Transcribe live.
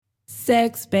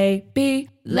sex, baby.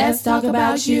 Let's talk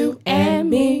about you and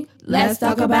me. Let's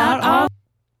talk about all.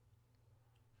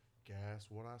 Gas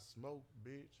what I smoke,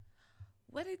 bitch.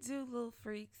 What it do, little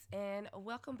freaks, and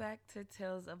welcome back to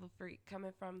Tales of a Freak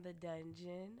coming from the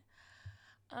dungeon.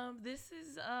 This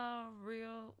is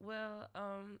real.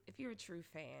 If you're a true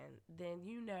fan, then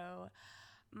you know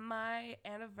my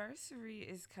anniversary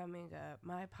is coming up.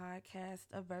 My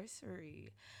podcast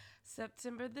anniversary,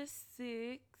 September the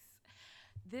 6th.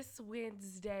 This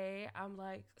Wednesday, I'm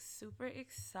like super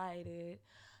excited.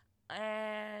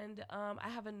 And I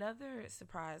have another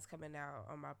surprise coming out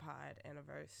on my pod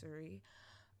anniversary.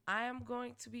 I am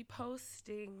going to be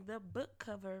posting the book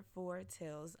cover for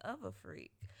Tales of a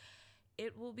Freak.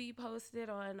 It will be posted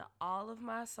on all of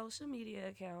my social media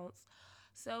accounts.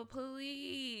 So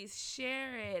please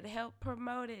share it, help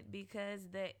promote it because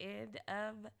the end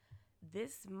of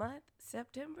this month,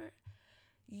 September,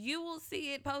 you will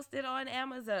see it posted on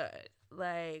Amazon.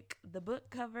 Like the book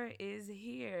cover is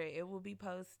here. It will be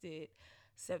posted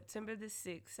September the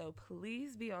 6th. So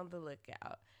please be on the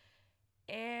lookout.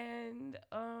 And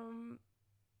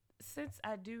since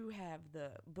I do have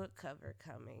the book cover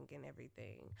coming and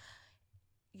everything,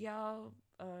 y'all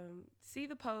see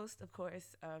the post. Of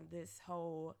course, this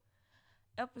whole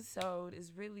episode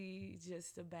is really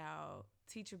just about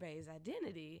Teacher Bay's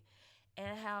identity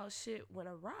and how shit went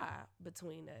awry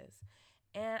between us.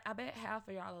 And I bet half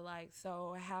of y'all are like,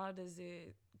 so how does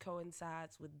it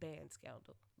coincides with band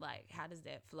scandal? Like, how does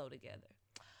that flow together?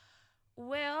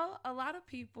 Well, a lot of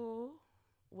people,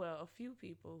 well, a few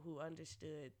people who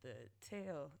understood the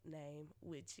Tell name,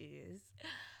 which is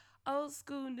Old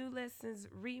School New Lessons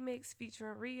remix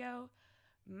featuring Rio,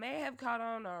 may have caught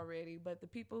on already, but the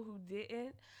people who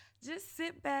didn't, just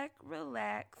sit back,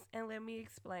 relax, and let me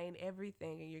explain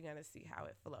everything, and you're going to see how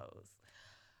it flows.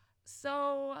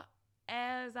 So,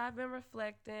 as I've been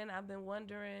reflecting, I've been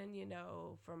wondering,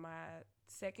 for my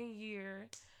second year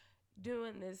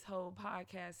doing this whole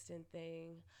podcasting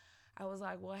thing, I was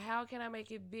like, well, how can I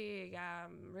make it big?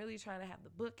 I'm really trying to have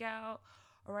the book out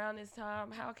around this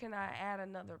time. How can I add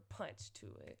another punch to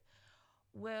it?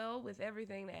 Well, with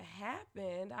everything that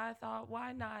happened, I thought,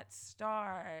 why not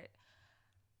start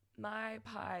my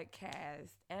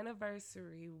podcast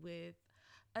anniversary with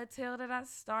a tale that I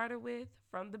started with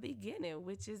from the beginning,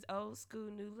 which is Old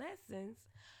School New Lessons.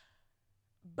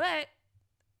 But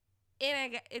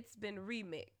it's been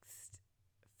remixed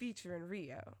featuring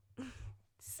Rio.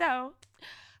 So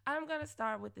I'm going to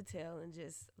start with the tale and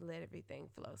just let everything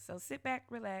flow. So sit back,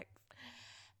 relax,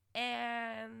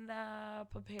 and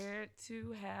prepared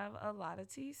to have a lot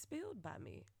of tea spilled by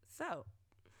me. So,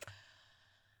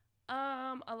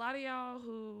 a lot of y'all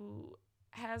who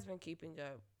has been keeping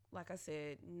up, like I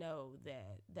said, know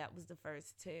that that was the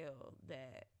first tale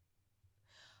that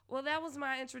was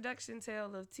my introduction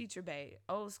tale of Teacher Bay,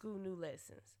 Old School New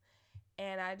Lessons.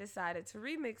 And I decided to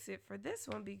remix it for this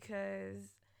one because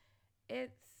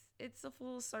it's a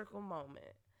full circle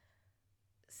moment.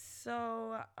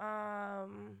 So, I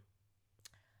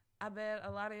bet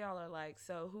a lot of y'all are like,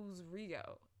 so who's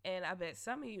Rio? And I bet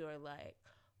some of you are like,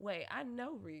 wait, I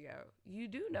know Rio. You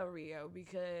do know Rio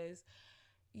because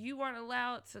you weren't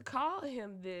allowed to call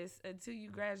him this until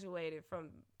you graduated from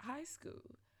high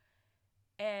school.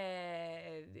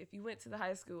 And if you went to the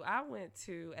high school I went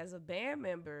to as a band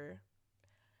member,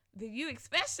 then you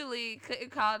especially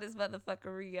couldn't call this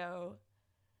motherfucker Rio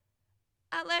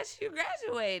unless you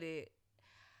graduated.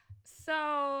 So,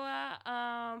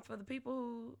 for the people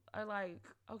who are like,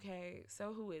 okay,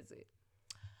 so who is it?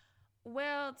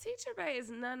 Well, Teacher Bay is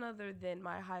none other than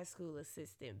my high school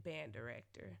assistant band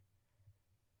director.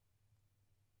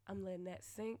 I'm letting that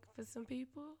sink for some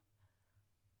people.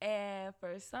 And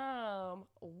for some,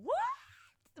 what?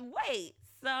 Wait,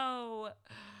 so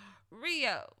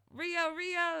Rio,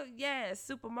 yes,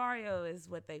 Super Mario is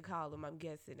what they call him, I'm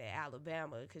guessing, at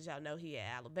Alabama, because y'all know he at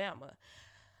Alabama.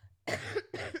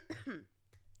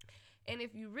 And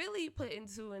if you really putting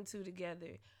two and two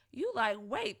together, you like,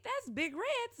 wait, that's Big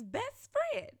Red's best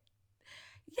friend.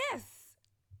 Yes.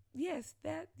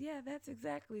 That's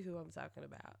exactly who I'm talking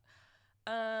about.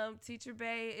 Teacher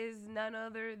Bay is none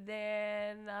other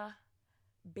than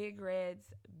Big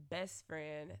Red's best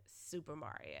friend, Super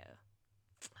Mario.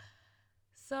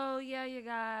 So yeah, you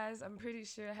guys, I'm pretty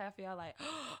sure half of y'all like,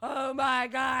 oh my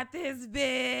God, this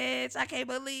bitch! I can't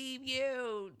believe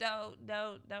you.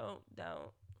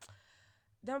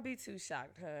 Don't be too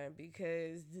shocked, hun,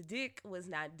 because the dick was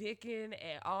not dicking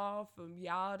at all from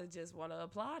y'all to just want to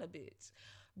applaud a bitch.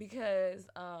 Because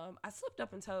I slipped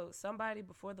up and told somebody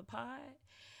before the pod,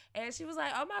 and she was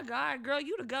like, oh my God, girl,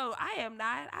 you the GOAT. I am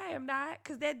not,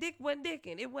 because that dick wasn't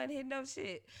dicking. It wasn't hitting no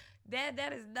shit.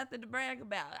 That is nothing to brag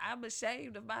about. I'm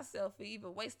ashamed of myself for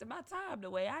even wasting my time the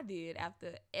way I did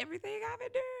after everything I've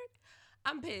endured.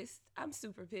 I'm pissed. I'm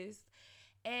super pissed.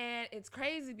 And it's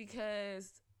crazy because,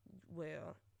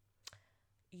 well,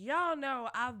 y'all know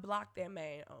I've blocked that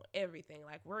man on everything.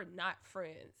 Like, we're not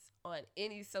friends on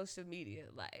any social media.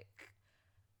 Like,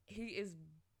 he is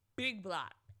big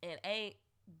blocked and ain't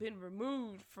been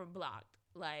removed from blocked.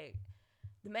 Like,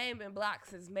 the man been blocked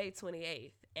since May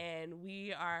 28th, and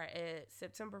we are at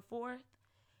September 4th.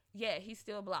 Yeah, he's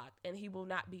still blocked, and he will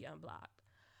not be unblocked.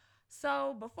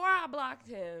 So before I blocked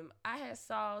him, I had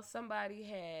saw somebody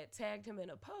had tagged him in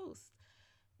a post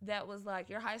that was like,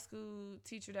 your high school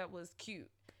teacher that was cute.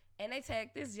 And they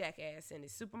tagged this jackass in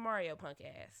his Super Mario punk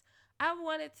ass. I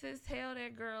wanted to tell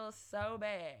that girl so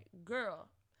bad. Girl,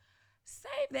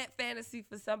 save that fantasy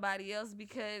for somebody else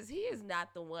because he is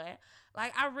not the one.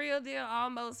 Like, I real deal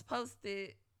almost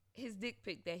posted his dick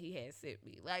pic that he had sent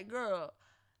me. Like, girl,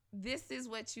 this is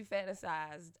what you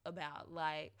fantasized about.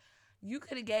 Like, you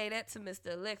could have gave that to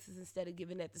Mr. Alexis instead of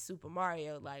giving that to Super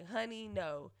Mario. Like, honey,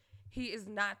 no. He is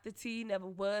not the T, never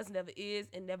was, never is,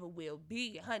 and never will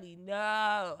be. Honey,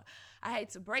 no. I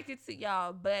hate to break it to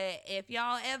y'all, but if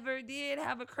y'all ever did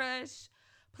have a crush,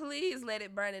 please let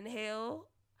it burn in hell.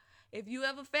 If you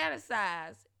ever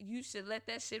fantasize, you should let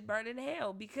that shit burn in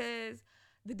hell because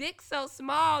the dick's so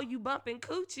small, you bumping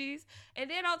coochies. And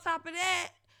then on top of that,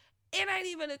 it ain't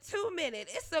even a 2 minute.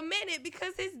 It's a minute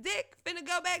because his dick finna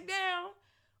go back down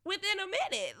within a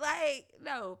minute. Like,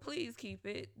 no, please keep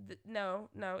it. No,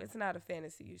 it's not a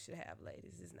fantasy you should have,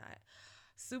 ladies. It's not.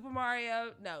 Super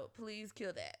Mario, no, please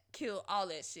kill that. Kill all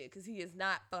that shit because he is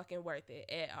not fucking worth it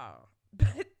at all.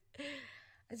 But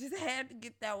I just had to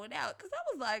get that one out because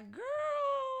I was like, girl,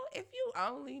 if you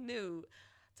only knew.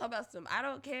 Talk about some, I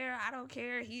don't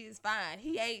care, he is fine.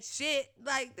 He ain't shit.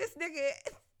 Like, this nigga,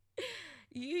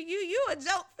 you a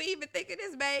joke for even thinking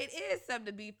this man is something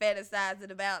to be fantasizing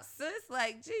about, sis.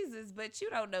 Like, Jesus, but you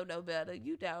don't know no better.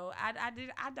 You don't.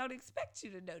 I don't expect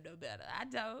you to know no better. I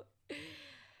don't.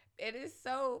 It is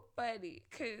so funny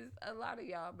because a lot of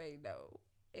y'all may know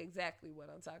exactly what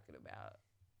I'm talking about.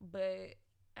 But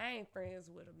I ain't friends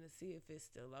with him to see if it's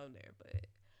still on there. But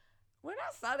when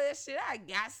I saw that shit, I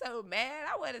got so mad.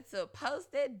 I wanted to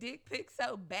post that dick pic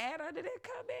so bad under that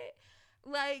comment.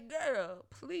 Like, girl,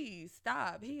 please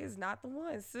stop. He is not the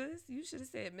one, sis. You should have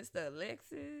said Mr.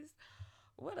 Alexis.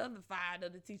 What other fine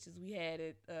other teachers we had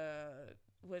at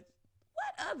what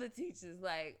other teachers?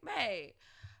 Like, man,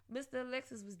 Mr.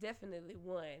 Alexis was definitely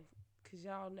one. Cause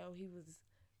y'all know he was,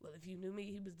 well, if you knew me,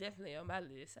 he was definitely on my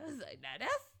list. I was like,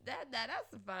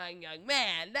 that's a fine young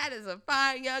man. That is a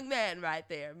fine young man right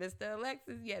there. Mr.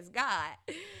 Alexis, yes, God.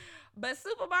 But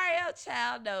Super Mario,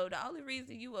 child, no. The only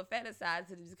reason you were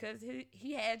fantasizing is because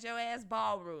he had your ass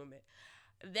ballrooming.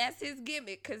 That's his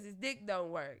gimmick because his dick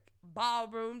don't work.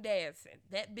 Ballroom dancing.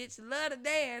 That bitch love to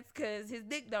dance because his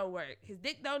dick don't work. His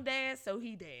dick don't dance, so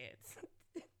he dance.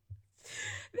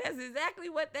 That's exactly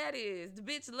what that is. The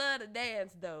bitch love to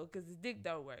dance, though, because his dick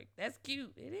don't work. That's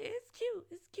cute. It is cute.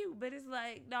 It's cute, but it's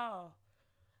like, no.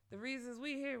 The reasons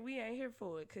we ain't here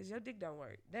for it because your dick don't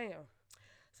work. Damn.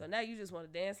 So now you just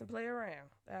want to dance and play around.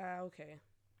 Okay.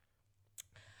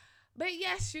 But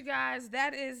yes, you guys,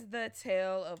 that is the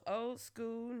tale of old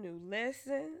school, new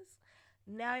lessons.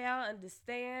 Now y'all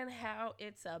understand how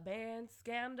it's a band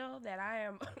scandal that I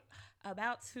am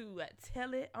about to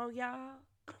tell it on y'all.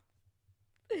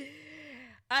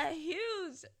 A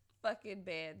huge fucking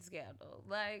band scandal.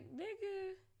 Like,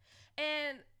 nigga.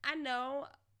 And I know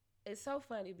it's so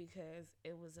funny because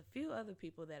it was a few other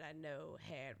people that I know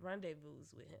had rendezvous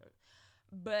with him.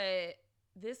 But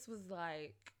this was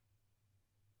like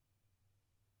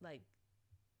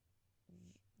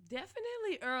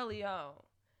definitely early on.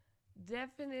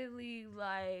 Definitely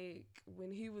like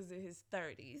when he was in his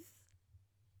 30s.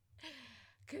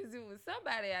 Because it was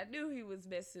somebody I knew he was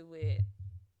messing with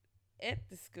at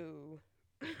the school.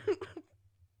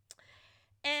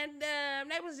 And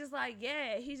they was just like,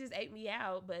 yeah, he just ate me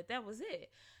out, but that was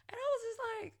it. And I was just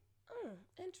like,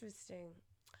 interesting.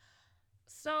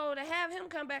 So to have him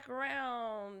come back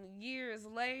around years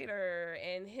later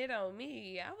and hit on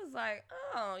me, I was like,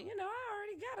 oh, I already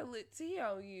got a lit tea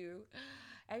on you.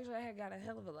 Actually, I had got a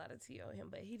hell of a lot of tea on him,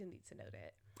 but he didn't need to know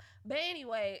that. But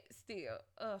anyway, still,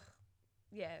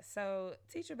 yeah, so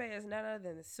Teacher Bay is none other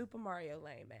than the Super Mario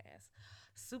lame ass.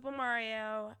 Super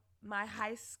Mario, my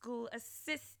high school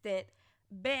assistant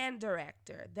band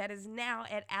director that is now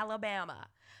at Alabama.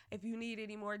 If you need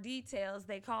any more details,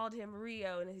 they called him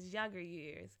Rio in his younger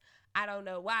years. I don't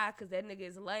know why, because that nigga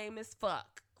is lame as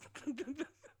fuck.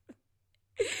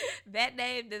 That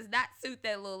name does not suit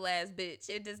that little ass bitch.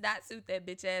 It does not suit that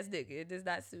bitch ass nigga. It does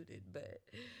not suit it. But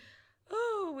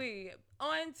we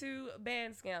on to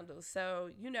band scandals. So,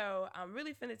 I'm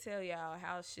really finna tell y'all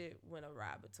how shit went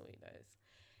awry between us.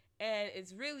 And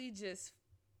it's really just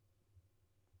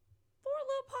 4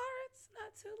 little parts,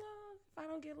 not too long, if I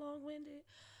don't get long-winded.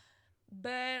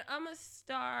 But I'm going to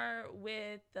start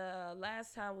with the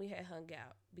last time we had hung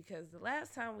out. Because the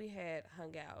last time we had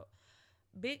hung out,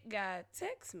 Big Guy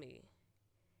texted me.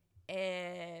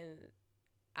 And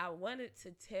I wanted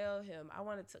to tell him, I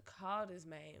wanted to call this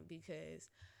man because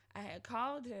I had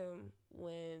called him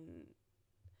when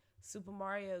Super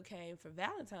Mario came for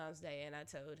Valentine's Day, and I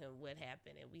told him what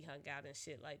happened, and we hung out and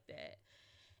shit like that,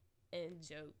 and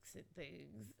jokes and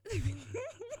things.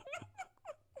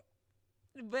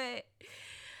 But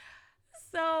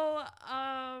so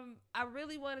I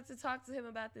really wanted to talk to him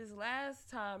about this last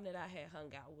time that I had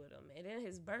hung out with him, and then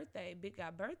his birthday, Big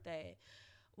Guy birthday,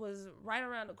 was right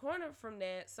around the corner from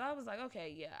that. So I was like,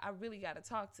 okay, yeah, I really got to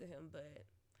talk to him. But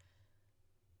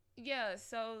yeah,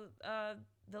 so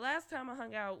the last time I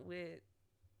hung out with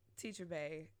Teacher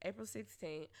Bay, April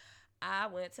 16th, I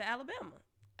went to Alabama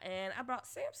and I brought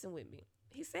Samson with me.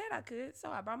 He said I could, so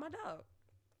I brought my dog.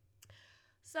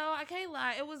 So I can't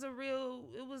lie, it was a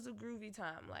groovy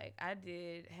time. Like, I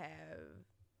did have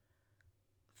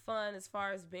fun as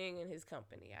far as being in his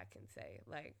company, I can say.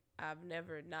 Like, I've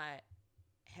never not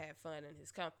had fun in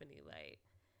his company. Like,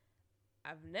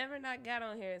 I've never not got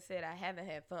on here and said I haven't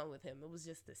had fun with him. It was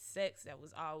just the sex that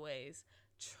was always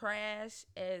trash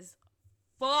as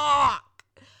fuck.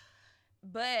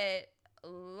 But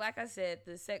like I said,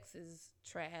 the sex is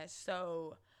trash.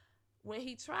 So when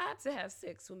he tried to have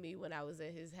sex with me when I was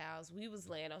at his house, we was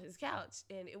laying on his couch.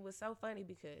 And it was so funny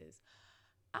because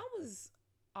I was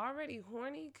already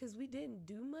horny because we didn't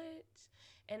do much.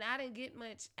 And I didn't get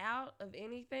much out of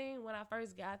anything when I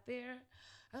first got there.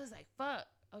 I was like, fuck.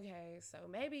 Okay, so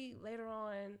maybe later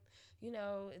on,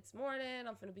 it's morning.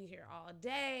 I'm finna be here all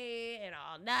day and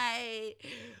all night.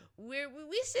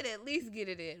 We should at least get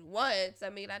it in once. I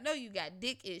mean, I know you got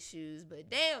dick issues, but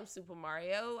damn, Super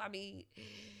Mario. I mean,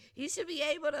 he should be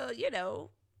able to,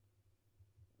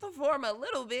 perform a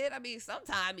little bit. I mean,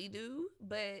 sometime he do.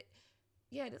 But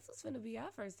yeah, this was finna be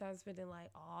our first time spending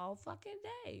like all fucking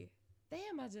day.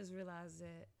 Damn, I just realized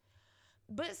that.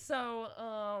 But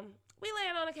so, we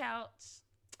laying on the couch.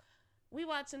 We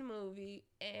watching a movie,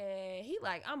 and he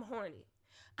like, I'm horny.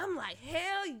 I'm like,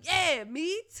 hell yeah,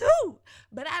 me too.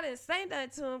 But I didn't say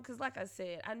that to him because, like I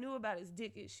said, I knew about his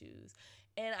dick issues.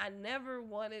 And I never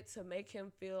wanted to make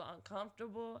him feel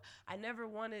uncomfortable. I never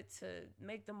wanted to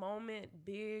make the moment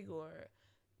big or,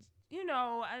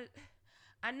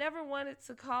 I never wanted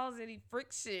to cause any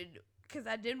friction because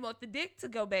I didn't want the dick to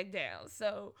go back down.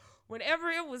 So whenever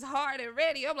it was hard and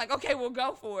ready, I'm like, okay, well,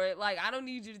 go for it. Like, I don't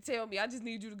need you to tell me. I just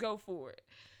need you to go for it.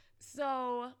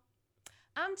 So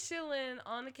I'm chilling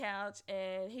on the couch,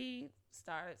 and he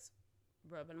starts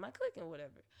rubbing my clit and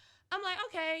whatever. I'm like,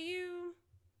 okay, you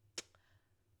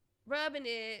rubbing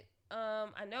it.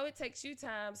 I know it takes you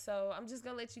time, so I'm just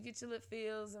going to let you get your lip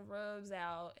feels and rubs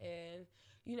out. And,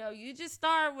 you just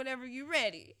start whenever you're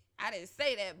ready. I didn't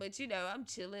say that, but, I'm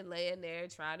chilling, laying there,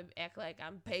 trying to act like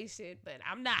I'm patient, but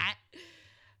I'm not.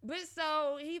 But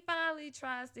so he finally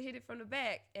tries to hit it from the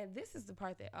back, and this is the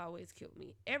part that always killed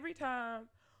me. Every time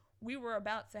we were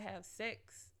about to have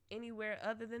sex anywhere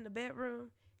other than the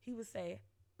bedroom, he would say,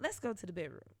 let's go to the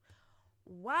bedroom.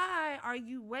 Why are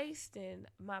you wasting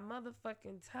my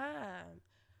motherfucking time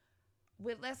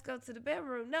with let's go to the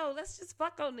bedroom? No, let's just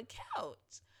fuck on the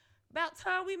couch. About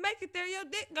time we make it there, your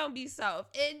dick gonna be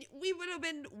soft. And we would have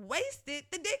been wasted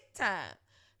the dick time.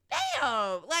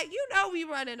 Damn. Like, we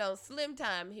running on slim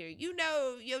time here.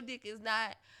 Your dick is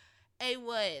not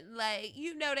A1. Like,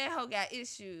 that hoe got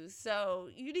issues. So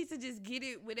you need to just get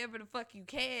it whenever the fuck you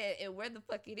can and where the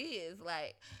fuck it is.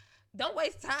 Like, don't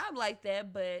waste time like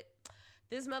that. But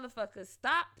this motherfucker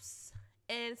stops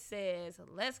and says,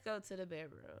 let's go to the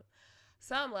bedroom.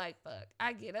 So I'm like, fuck.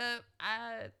 I get up.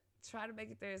 I try to make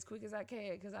it there as quick as I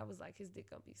can because I was like, his dick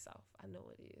gonna be soft. I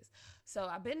know it is. So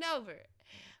I bend over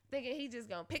thinking he just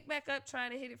gonna pick back up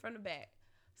trying to hit it from the back.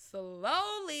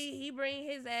 Slowly, he bring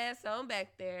his ass on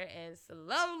back there, and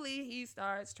slowly he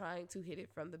starts trying to hit it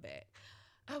from the back.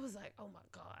 I was like, oh my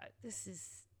God, this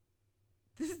is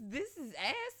ass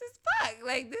as fuck.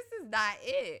 Like, this is not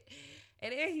it.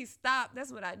 And then he stopped.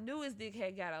 That's when I knew his dick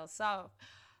had got all soft.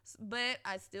 But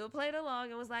I still played along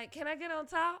and was like, can I get on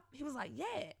top? He was like,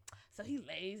 yeah. So he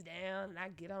lays down and I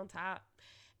get on top.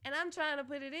 And I'm trying to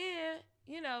put it in,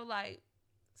 like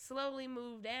slowly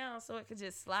move down so it could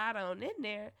just slide on in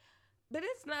there. but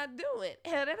it's not doing.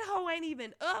 Hell, that hoe ain't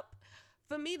even up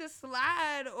for me to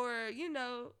slide or,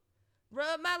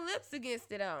 rub my lips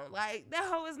against it on. Like, that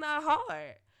hoe is not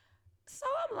hard. So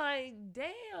I'm like,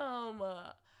 damn.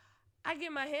 I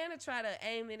get my hand to try to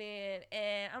aim it in,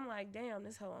 and I'm like, damn,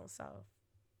 this hoe on soft.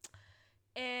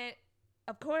 And,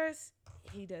 of course,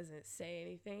 he doesn't say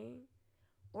anything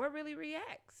or really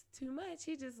reacts too much.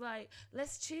 He just like,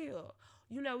 let's chill.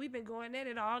 We've been going at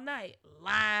it all night.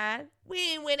 Lying.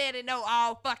 We ain't went at it no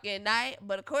all fucking night.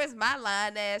 But of course, my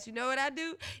lying ass, you know what I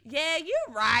do? Yeah,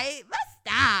 you're right. Let's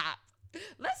stop.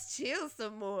 Let's chill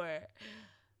some more.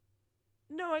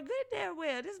 Knowing good damn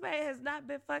well, this man has not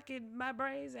been fucking my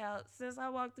brains out since I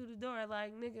walked through the door.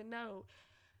 Like, nigga, no.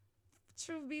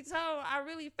 Truth be told, I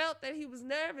really felt that he was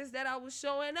nervous that I was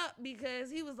showing up because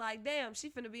he was like, damn, she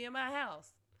finna be in my house.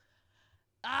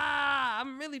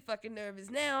 I'm really fucking nervous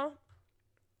now.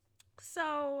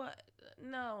 So,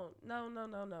 no.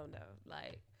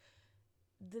 Like,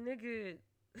 the nigga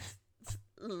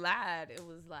lied. It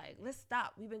was like, let's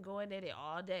stop. We've been going at it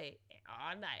all day,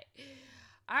 all night.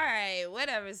 All right,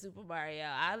 whatever, Super Mario.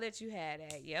 I'll let you have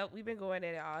that. Yep, we've been going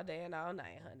at it all day and all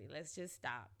night, honey. Let's just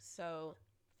stop. So,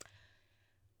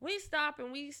 we stop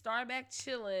and we start back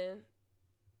chilling.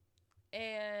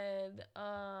 And,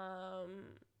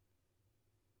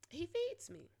 he feeds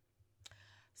me.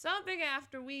 So I'm thinking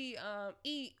after we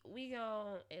eat, we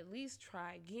gonna at least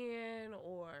try again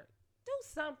or do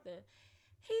something.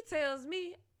 He tells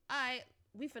me, all right,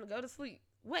 we finna go to sleep.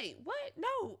 Wait, what?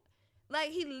 No. Like,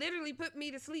 he literally put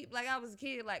me to sleep like I was a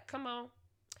kid. Like, come on,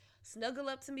 snuggle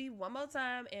up to me one more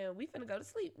time and we finna go to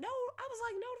sleep. No, I was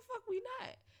like, no, the fuck we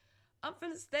not. I'm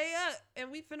finna stay up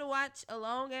and we finna watch a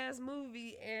long-ass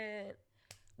movie and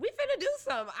we finna do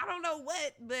something. I don't know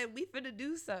what, but we finna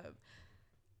do something.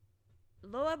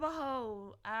 Lo and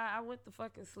behold, I went to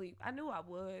fucking sleep. I knew I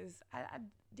was. I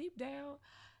deep down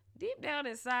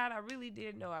inside, I really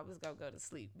did know I was going to go to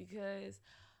sleep because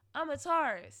I'm a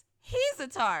Taurus. He's a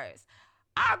Taurus.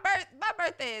 My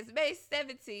birthday is May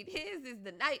 17th. His is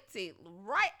the 19th.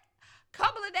 Right?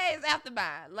 Couple of days after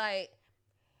mine. Like,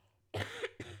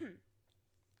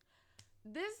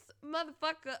 this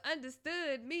motherfucker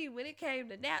understood me when it came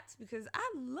to naps because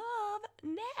I love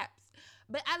naps.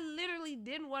 But I literally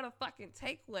didn't want to fucking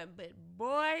take one. But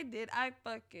boy, did I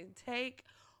fucking take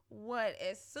one.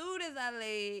 As soon as I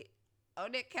laid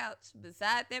on that couch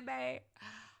beside that man,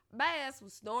 my ass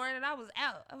was snoring and I was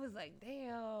out. I was like,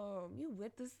 damn, you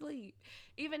went to sleep.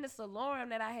 Even this alarm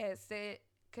that I had set,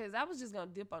 because I was just going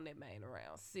to dip on that man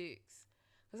around 6.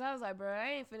 Because I was like, bro,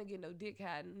 I ain't finna get no dick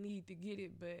how I need to get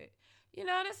it. But,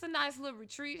 that's a nice little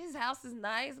retreat. His house is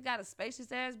nice. Got a spacious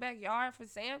ass backyard for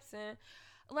Samson.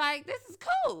 Like, this is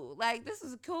cool. Like, this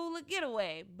is a cool little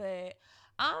getaway. But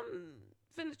I'm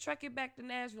finna truck it back to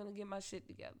Nashville and get my shit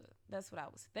together. That's what I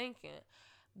was thinking.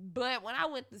 But when I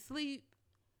went to sleep,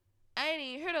 I ain't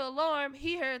even hear the alarm.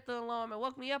 He heard the alarm and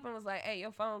woke me up and was like, hey,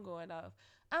 your phone going off.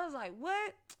 I was like,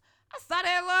 what? I saw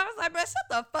that alarm. I was like, bro, shut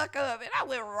the fuck up. And I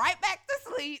went right back to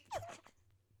sleep.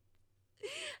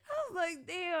 I was like,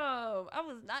 damn. I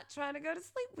was not trying to go to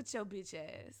sleep with your bitch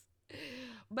ass.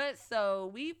 But so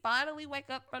we finally wake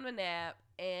up from the nap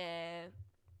and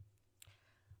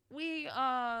we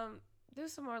do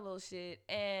some more little shit,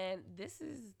 and this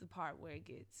is the part where it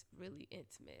gets really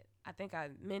intimate. I think I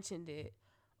mentioned it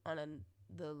on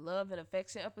the love and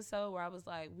affection episode where I was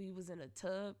like, we was in a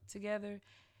tub together.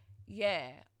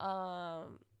 Yeah.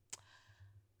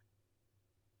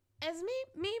 As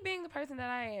me being the person that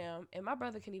I am, and my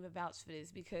brother can even vouch for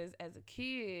this because as a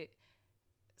kid,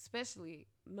 especially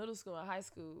middle school and high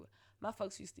school, my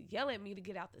folks used to yell at me to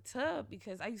get out the tub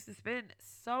because I used to spend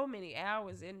so many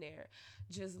hours in there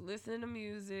just listening to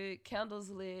music, candles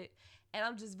lit, and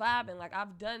I'm just vibing. Like,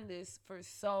 I've done this for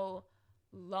so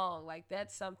long. Like,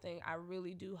 that's something I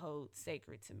really do hold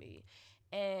sacred to me.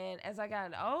 And as I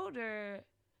got older,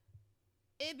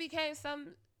 it became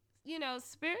some,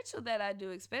 spiritual that I do,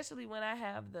 especially when I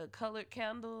have the colored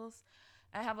candles.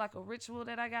 I have like a ritual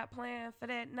that I got planned for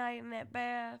that night in that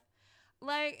bath.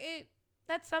 Like,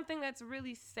 that's something that's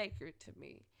really sacred to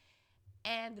me.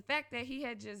 And the fact that he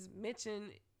had just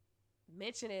mentioned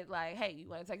it like, hey, you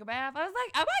want to take a bath? I was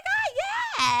like, oh my God,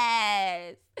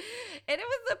 yes. And it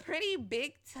was a pretty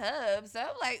big tub. So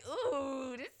I'm like,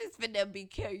 ooh, this is finna be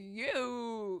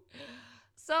cute.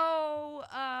 So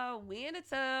we in the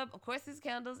tub, of course, there's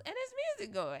candles and there's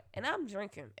music going. And I'm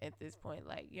drinking at this point.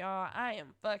 Like, y'all, I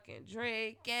am fucking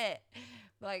drinking.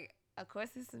 Like, of course,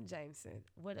 it's some Jameson.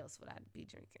 What else would I be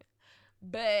drinking?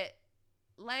 But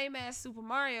lame ass Super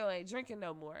Mario ain't drinking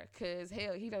no more. Cause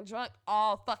hell, he done drunk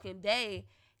all fucking day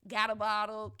got a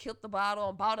bottle, killed the bottle,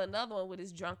 and bought another one with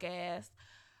his drunk ass.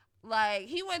 Like,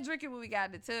 he wasn't drinking when we got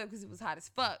in the tub because it was hot as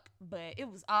fuck, but it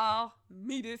was all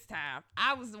me this time.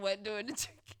 I was the one doing the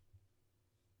drinking.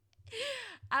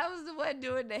 I was the one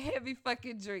doing the heavy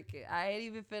fucking drinking. I ain't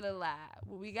even finna lie.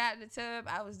 When we got in the tub,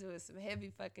 I was doing some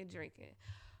heavy fucking drinking.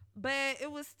 But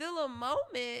it was still a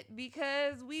moment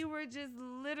because we were just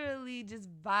literally just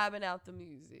vibing out the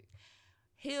music.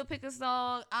 He'll pick a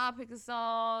song, I'll pick a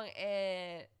song,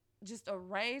 and just a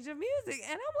range of music.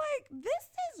 And I'm like,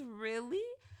 this is really,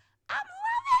 I'm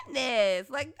loving this.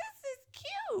 Like, this is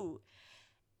cute.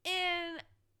 And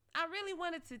I really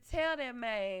wanted to tell that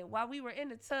man while we were in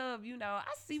the tub, you know,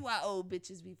 I see why old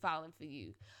bitches be falling for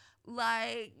you.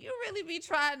 Like, you really be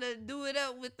trying to do it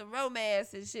up with the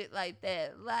romance and shit like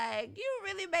that. Like, you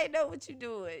really may know what you're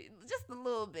doing. Just a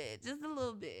little bit. Just a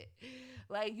little bit.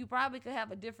 Like, you probably could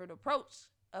have a different approach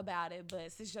about it,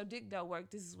 but since your dick don't work,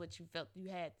 this is what you felt you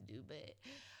had to do. But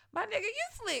my nigga, you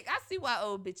slick. I see why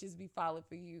old bitches be falling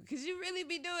for you. Because you really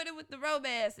be doing it with the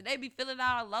romance. And they be feeling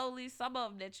all lonely. Some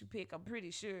of them that you pick, I'm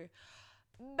pretty sure.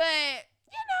 But,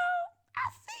 you know, I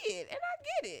see it. And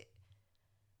I get it.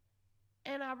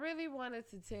 And I really wanted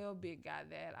to tell Big Guy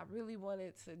that. I really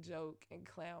wanted to joke and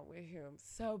clown with him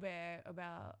so bad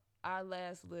about our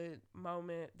last lit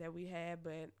moment that we had.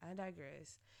 But I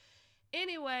digress.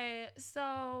 Anyway,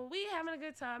 so we having a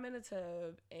good time in the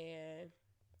tub. And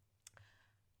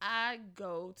I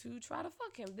go to try to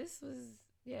fuck him. This was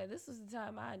the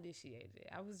time I initiated it.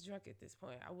 I was drunk at this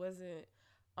point. I wasn't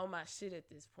on my shit at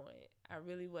this point. I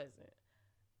really wasn't.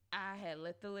 I had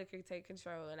let the liquor take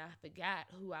control and I forgot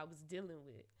who I was dealing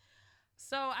with.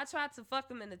 So I tried to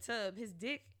fuck him in the tub. His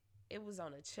dick, it was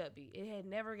on a chubby. It had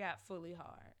never got fully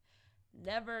hard.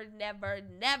 Never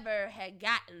had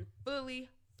gotten fully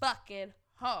fucking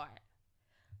hard.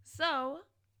 So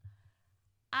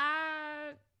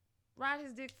I ride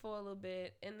his dick for a little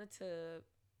bit in the tub,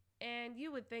 and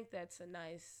you would think that's a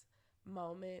nice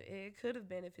moment. It could have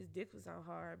been if his dick was on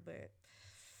hard, but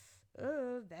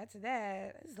that's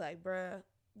that. It's like, bruh,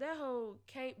 that whole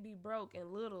can't be broke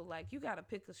and little. Like, you gotta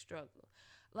pick a struggle.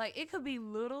 Like, it could be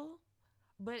little,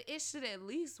 but it should at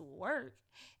least work.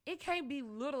 It can't be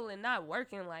little and not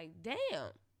working. Like,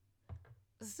 damn.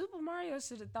 Super Mario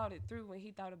should have thought it through when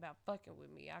he thought about fucking with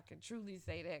me. I can truly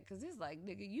say that, because it's like,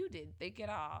 nigga, you didn't think it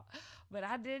all. But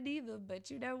I didn't either.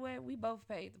 But you know what? We both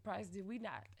paid the price, did we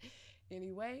not?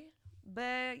 Anyway.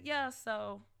 But yeah,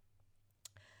 so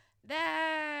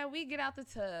that we get out the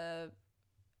tub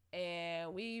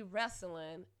and we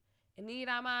wrestling. And need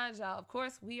I mind y'all, of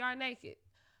course, we are naked.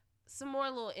 Some more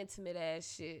little intimate ass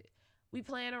shit. We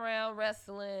playing around,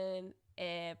 wrestling.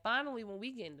 And finally, when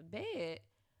we get into bed,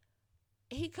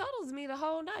 he cuddles me the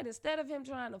whole night instead of him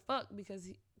trying to fuck because,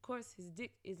 of course, his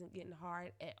dick isn't getting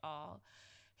hard at all.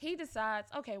 He decides,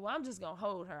 okay, well, I'm just going to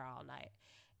hold her all night.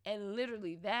 And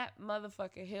literally, that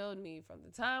motherfucker held me from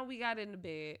the time we got into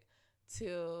bed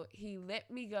till he let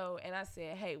me go. And I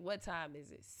said, hey, what time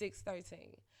is it? 6:13.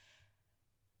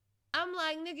 I'm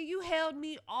like, nigga, you held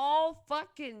me all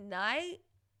fucking night?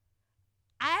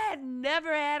 I had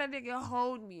never had a nigga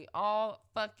hold me all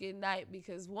fucking night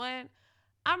because, one,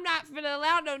 I'm not finna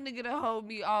allow no nigga to hold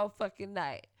me all fucking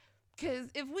night. Because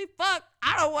if we fuck,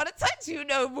 I don't want to touch you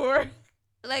no more.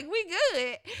 Like, we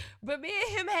good. But me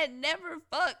and him had never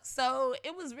fucked. So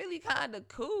it was really kind of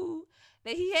cool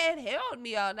that he had held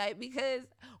me all night because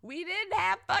we didn't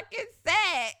have fucking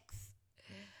sex.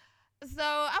 So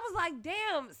I was like,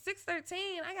 damn, 6:13,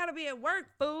 I got to be at work,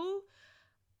 fool.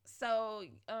 So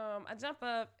I jump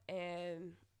up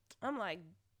and I'm like,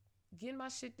 getting my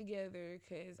shit together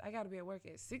because I got to be at work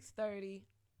at 6:30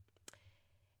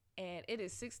 and it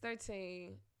is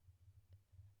 6:13.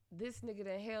 This nigga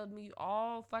that held me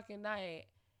all fucking night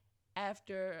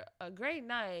after a great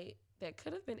night that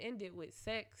could have been ended with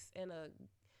sex and a,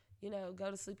 you know, go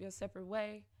to sleep your separate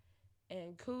way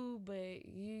and cool, but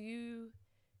you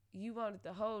wanted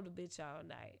to hold a bitch all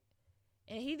night.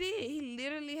 And he did. He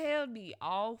literally held me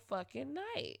all fucking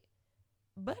night.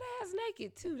 Butt ass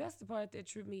naked too. That's the part that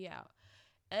tripped me out.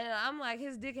 And I'm like,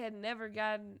 his dick had never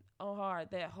gotten on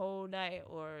hard that whole night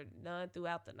or none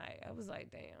throughout the night. I was like,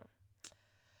 damn,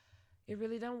 it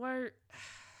really don't work.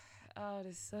 Oh,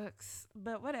 this sucks.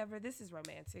 But whatever. This is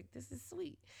romantic. This is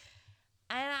sweet.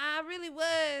 And I really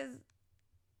was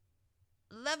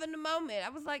loving the moment. I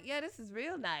was like, yeah, this is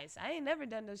real nice. I ain't never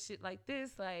done no shit like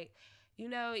this. Like, you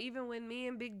know, even when me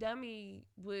and Big Dummy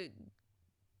would,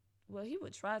 well, he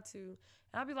would try to,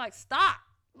 and I'd be like, stop.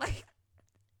 Like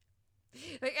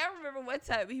I remember one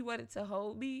time he wanted to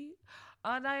hold me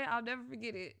all night. I'll never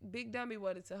forget it. Big Dummy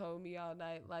wanted to hold me all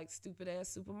night like stupid ass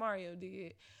Super Mario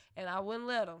did. And I wouldn't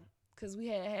let him because we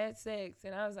had sex.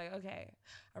 And I was like, okay,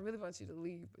 I really want you to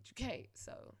leave, but you can't.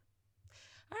 So,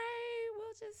 all right,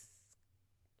 we'll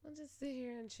just sit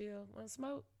here and chill. Want to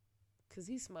smoke? Because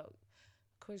he smoked.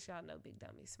 Of course, y'all know Big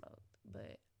Dummy smoked.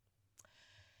 But,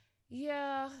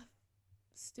 yeah,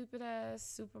 stupid ass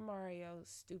Super Mario,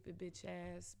 stupid bitch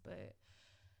ass. But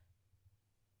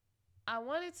I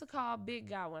wanted to call Big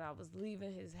Guy when I was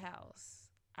leaving his house.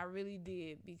 I really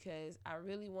did, because I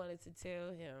really wanted to tell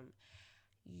him,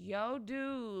 yo,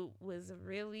 dude was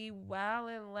really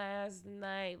wildin' last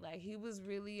night. Like, he was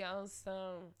really on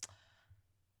some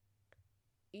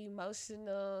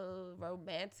emotional,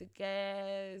 romantic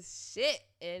ass shit.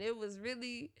 And it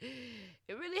really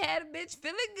had a bitch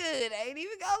feeling good. I ain't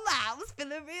even gonna lie. I was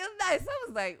feeling real nice. I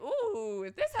was like, ooh,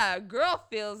 if this how a girl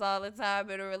feels all the time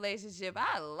in a relationship,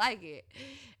 I like it.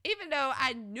 Even though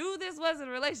I knew this wasn't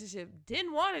a relationship,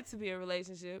 didn't want it to be a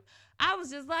relationship, I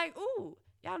was just like, ooh,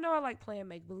 y'all know I like playing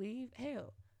make-believe.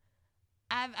 Hell,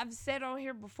 I've said on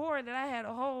here before that I had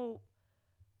a whole,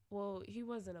 well, he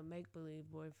wasn't a make-believe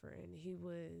boyfriend. He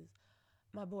was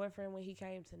my boyfriend when he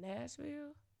came to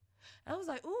Nashville. And I was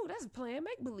like, ooh, that's playing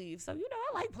make-believe. So, you know,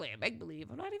 I like playing make-believe.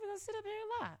 I'm not even going to sit up here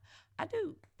and lie. I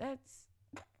do. That's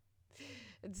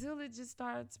until it just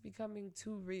starts becoming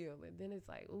too real. And then it's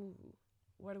like, ooh,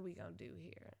 what are we going to do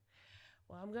here?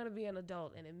 Well, I'm going to be an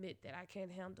adult and admit that I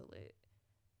can't handle it.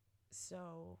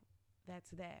 So that's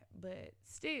that. But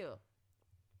still,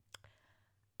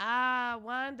 I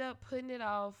wind up putting it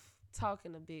off,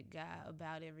 talking to Big Guy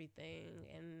about everything.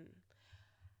 And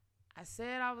I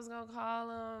said I was going to call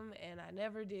him, and I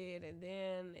never did. And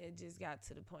then it just got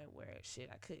to the point where,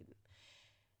 shit, I couldn't.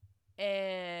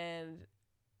 And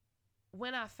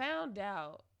when I found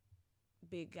out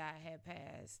Big Guy had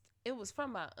passed, it was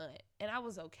from my aunt. And I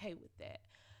was okay with that,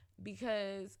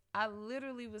 because I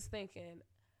literally was thinking,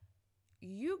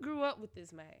 you grew up with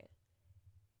this man.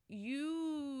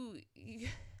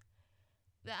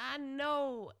 I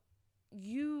know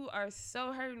you are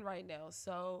so hurting right now.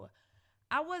 So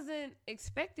I wasn't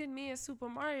expecting me and Super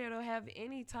Mario to have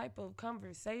any type of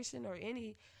conversation or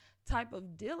any type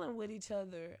of dealing with each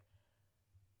other.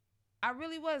 I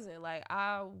really wasn't. Like,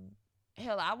 I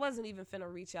wasn't even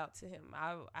finna reach out to him.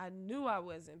 I knew I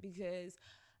wasn't, because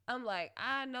I'm like,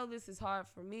 I know this is hard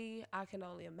for me. I can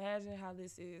only imagine how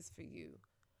this is for you.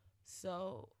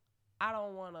 So I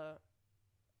don't want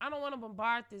to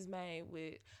bombard this man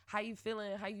with how you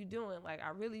feeling, how you doing. Like, I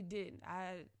really didn't.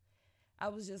 I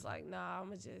was just like, nah, I'm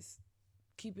going to just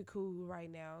keep it cool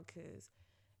right now, because,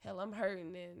 hell, I'm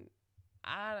hurting, and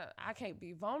I can't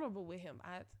be vulnerable with him.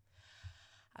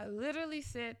 I literally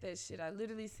said that shit. I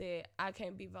literally said I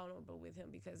can't be vulnerable with him,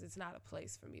 because it's not a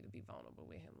place for me to be vulnerable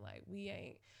with him. Like, we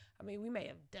may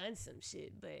have done some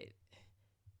shit, but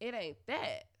it ain't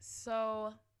that.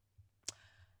 So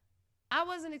I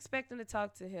wasn't expecting to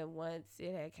talk to him once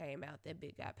it had came out that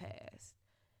Big Guy passed.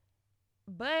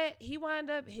 But he wound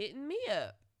up hitting me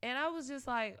up. And I was just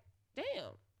like,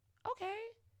 damn, okay.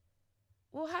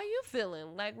 Well, how you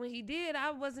feeling? Like, when he did,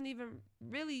 I wasn't even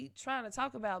really trying to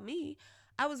talk about me.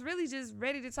 I was really just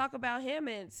ready to talk about him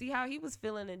and see how he was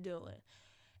feeling and doing.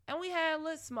 And we had a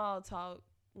little small talk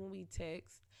when we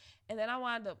text. And then I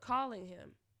wound up calling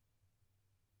him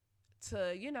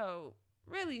to,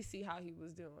 really see how he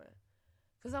was doing.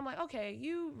 Because I'm like, okay,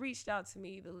 you reached out to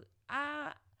me.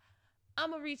 I'm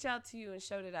going to reach out to you and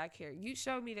show that I care. You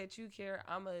showed me that you care.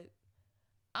 I'm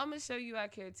going to show you I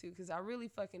care too, because I really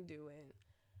fucking do.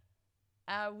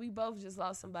 And we both just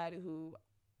lost somebody who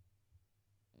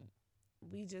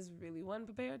we just really wasn't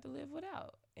prepared to live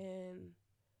without. And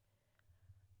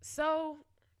so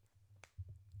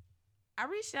I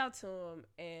reached out to him,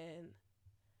 and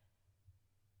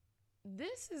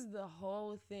this is the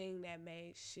whole thing that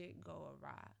made shit go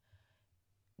awry.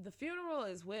 The funeral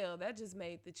as well, that just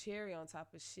made the cherry on top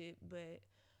of shit. But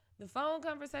the phone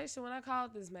conversation when I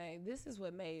called this man, this is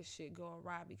what made shit go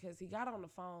awry, because he got on the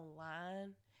phone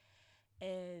line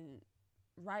and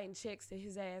writing checks that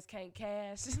his ass can't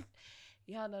cash.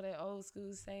 Y'all know that old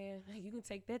school saying, you can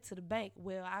take that to the bank.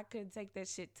 Well, I couldn't take that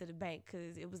shit to the bank,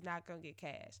 because it was not going to get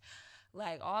cash.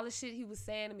 Like, all the shit he was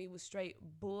saying to me was straight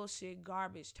bullshit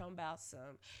garbage, talking about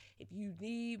some, if you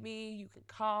need me, you can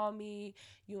call me.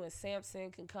 You and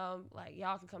Samson can come, like,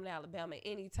 y'all can come to Alabama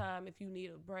anytime if you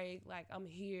need a break. Like, I'm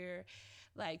here.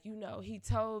 Like, he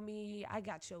told me, I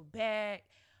got your back.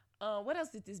 What else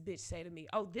did this bitch say to me?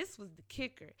 Oh, this was the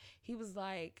kicker. He was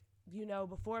like,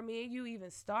 before me and you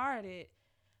even started,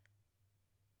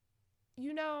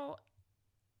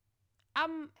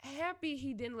 I'm happy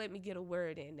he didn't let me get a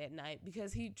word in that night,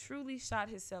 because he truly shot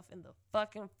himself in the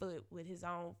fucking foot with his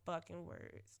own fucking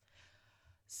words.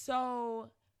 So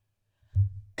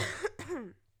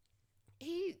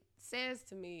he says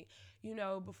to me, you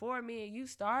know, before me and you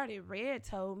started, Red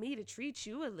told me to treat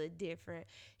you a little different.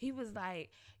 He was like,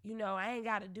 you know, I ain't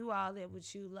got to do all that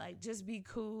with you. Like, just be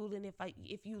cool. And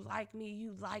if you like me,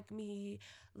 you like me.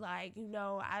 Like, you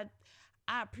know, I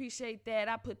appreciate that.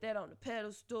 I put that on the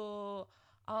pedestal.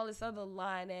 All this other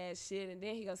line ass shit. And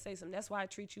then he gonna say something. That's why I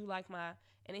treat you like my.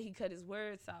 And then he cut his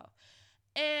words off.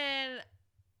 And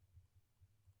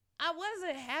I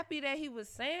wasn't happy that he was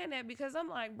saying that because I'm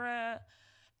like, bruh,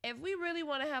 if we really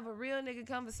want to have a real nigga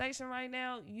conversation right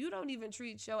now, you don't even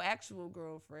treat your actual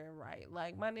girlfriend right.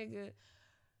 Like, my nigga,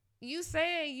 you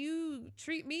saying you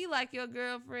treat me like your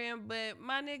girlfriend, but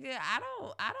my nigga, I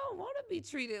don't want to be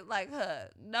treated like her.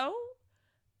 No.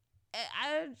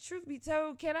 Truth be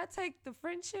told, can I take the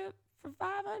friendship for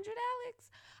 500,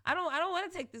 Alex? I don't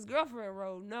want to take this girlfriend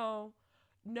role.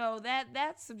 No,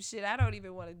 that's some shit I don't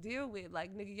even want to deal with.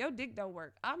 Like, nigga, your dick don't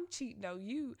work. I'm cheating on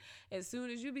you as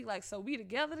soon as you be like, so we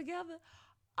together?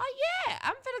 Oh, yeah,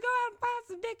 I'm finna go out and find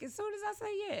some dick as soon as I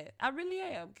say yeah. I really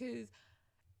am, because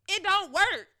it don't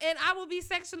work. And I will be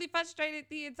sexually frustrated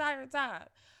the entire time.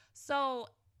 So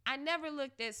I never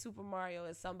looked at Super Mario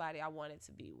as somebody I wanted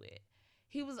to be with.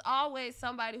 He was always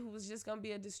somebody who was just going to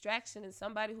be a distraction and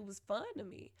somebody who was fun to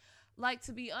me. Like,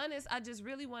 to be honest, I just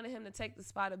really wanted him to take the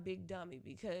spot of Big Dummy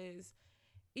because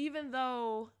even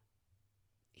though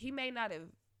he may not have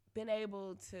been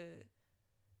able to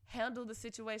handle the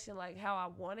situation like how I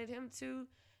wanted him to,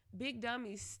 Big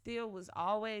Dummy still was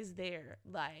always there.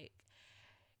 Like,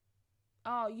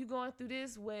 oh, you going through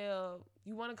this? Well,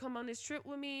 you want to come on this trip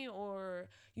with me, or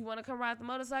you want to come ride the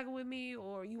motorcycle with me,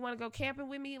 or you want to go camping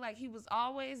with me? Like, he was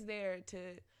always there to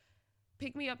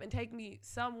pick me up and take me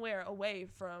somewhere away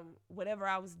from whatever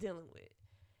I was dealing with.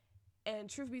 And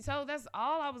truth be told, that's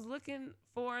all I was looking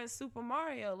for in Super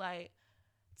Mario. Like,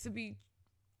 to be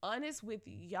honest with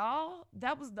y'all,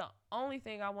 that was the only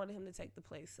thing I wanted him to take the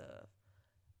place of,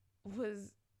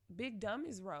 was Big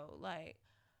Dummy's role. Like,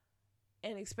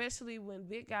 and especially when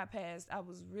Big got passed, I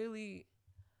was really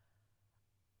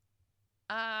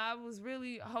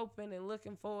hoping and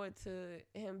looking forward to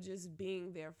him just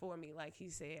being there for me, like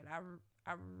he said.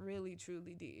 I really,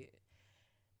 truly did.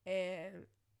 And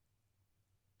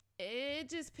it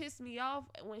just pissed me off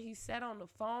when he sat on the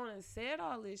phone and said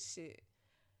all this shit.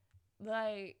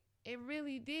 Like, it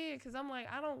really did, because I'm like,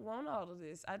 I don't want all of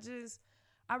this.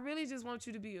 I really just want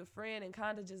you to be a friend and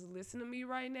kind of just listen to me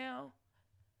right now.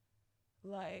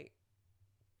 Like,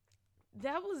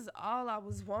 that was all I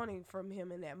was wanting from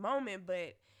him in that moment.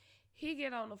 But he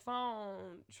get on the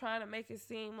phone trying to make it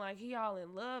seem like he all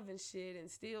in love and shit and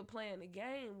still playing the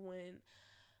game, when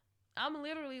I'm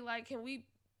literally like, can we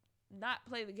not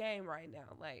play the game right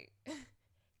now? Like,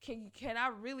 can I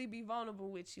really be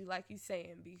vulnerable with you, like you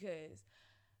saying? Because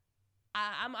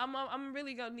I'm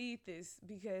really gonna need this,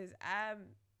 because I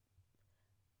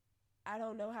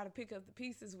don't know how to pick up the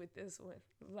pieces with this one.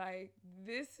 Like,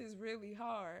 this is really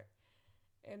hard.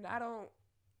 And I don't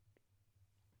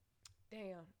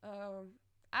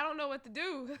know what to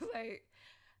do. Like,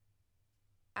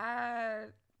 I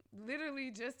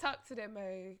literally just talked to that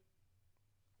man.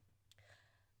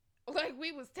 Like,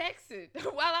 we was texting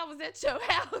while I was at your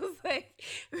house. Like,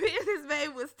 me and this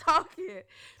man was talking.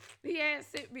 He had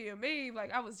sent me a meme.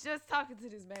 Like, I was just talking to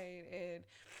this man, and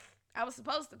I was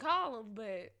supposed to call him,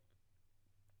 but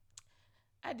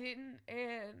I didn't.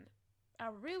 And I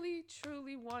really,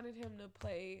 truly wanted him to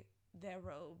play that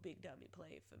role Big Dummy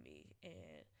played for me.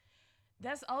 And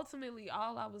that's ultimately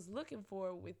all I was looking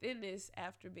for within this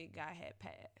after Big Guy had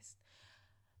passed.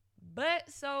 But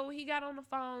so he got on the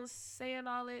phone saying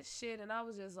all that shit, and I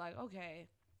was just like, okay.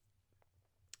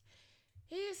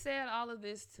 He said all of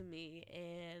this to me,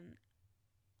 and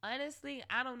honestly,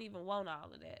 I don't even want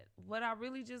all of that. What I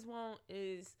really just want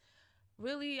is,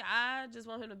 I just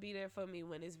want him to be there for me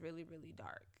when it's really, really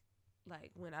dark.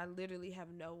 Like, when I literally have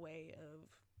no way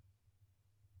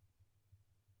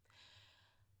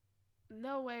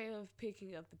of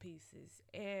picking up the pieces.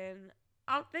 And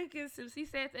I'm thinking, since he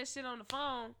said that shit on the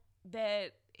phone,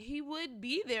 that he would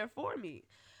be there for me.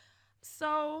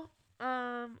 So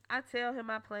I tell him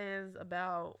my plans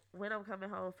about when I'm coming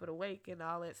home for the wake and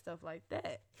all that stuff like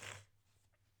that.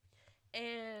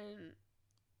 And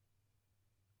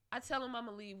I tell him I'm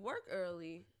gonna leave work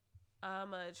early. I'm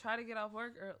gonna try to get off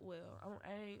work early. Well,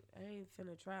 I ain't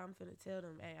finna try. I'm finna tell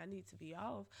them, hey, I need to be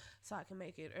off so I can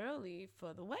make it early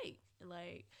for the wake.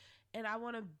 Like, and I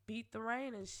want to beat the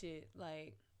rain and shit.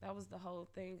 Like, that was the whole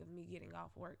thing of me getting off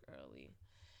work early,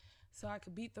 so I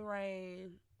could beat the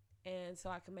rain, and so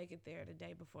I could make it there the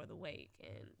day before the wake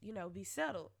and, you know, be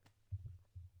settled.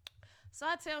 So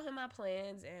I tell him my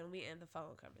plans and we end the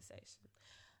phone conversation.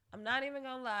 I'm not even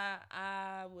gonna lie.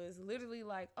 I was literally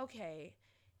like, okay,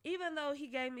 even though he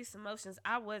gave me some emotions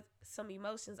I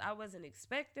wasn't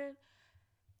expecting,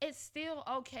 it's still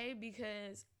okay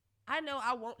because I know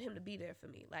I want him to be there for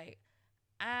me. Like,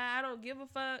 I don't give a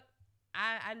fuck.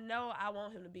 I know I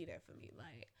want him to be there for me.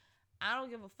 Like, I don't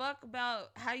give a fuck about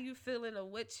how you feeling or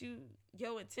what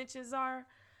your intentions are.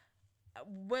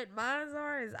 What mine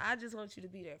are is I just want you to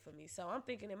be there for me. So I'm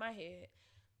thinking in my head,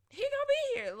 he gonna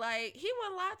be here. Like, he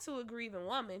wouldn't lie to a grieving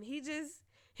woman. He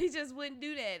just wouldn't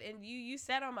do that. And you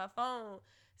sat on my phone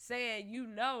saying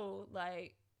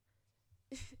like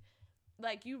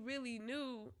like you really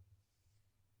knew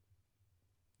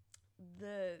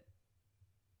the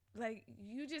like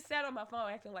you just sat on my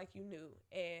phone acting like you knew.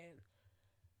 And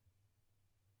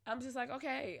I'm just like,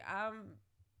 okay, I'm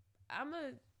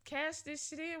gonna cash this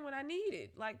shit in when I need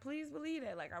it. Like, please believe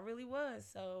that. Like, I really was.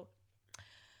 So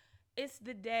it's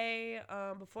the day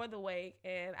before the wake,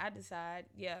 and I decide,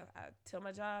 I tell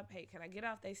my job, hey, can I get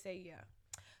off? They say, yeah.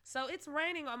 So it's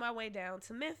raining on my way down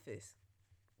to Memphis.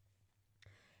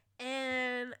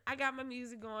 And I got my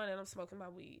music going, and I'm smoking my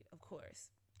weed, of course.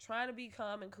 Trying to be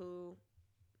calm and cool.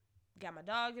 Got my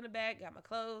dog in the back, got my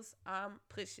clothes. I'm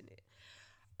pushing it.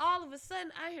 All of a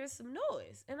sudden, I hear some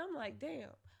noise, and I'm like,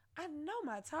 damn, I know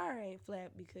my tire ain't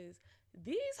flat because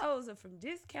these hoes are from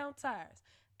Discount Tires.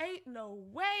 Ain't no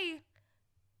way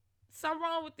something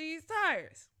wrong with these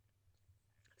tires.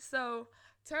 So,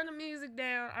 turn the music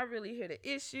down. I really hear the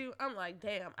issue. I'm like,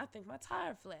 damn, I think my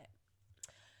tire flat.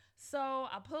 So,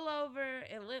 I pull over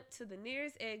and limp to the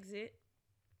nearest exit.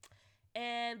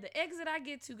 And the exit I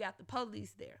get to got the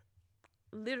police there.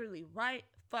 Literally right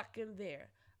fucking there.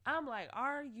 I'm like,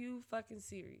 are you fucking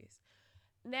serious?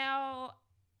 Now,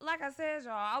 like I said,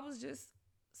 y'all, I was just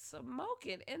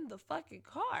smoking in the fucking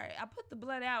car. I put the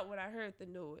blood out when I heard the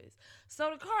noise.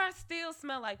 So the car still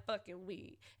smelled like fucking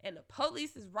weed. And the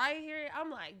police is right here.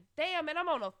 I'm like, damn, man, I'm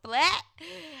on a flat.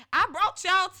 I brought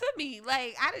y'all to me.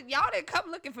 Like, y'all didn't come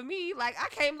looking for me. Like, I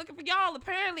came looking for y'all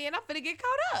apparently, and I'm finna get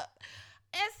caught up.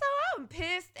 And so I'm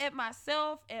pissed at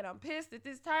myself, and I'm pissed that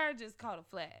this tire just caught a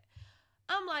flat.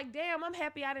 I'm like, damn, I'm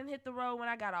happy I didn't hit the road when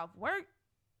I got off work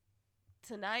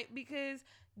tonight because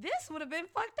this would have been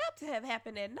fucked up to have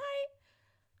happened at night.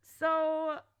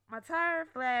 So my tire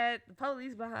flat, the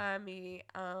police behind me.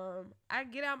 I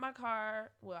get out my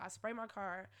car. Well, I spray my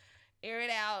car, air it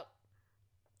out,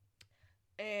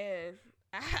 and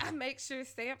I make sure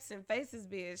stamps and faces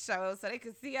being shown so they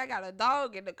can see I got a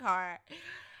dog in the car.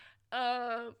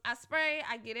 I spray.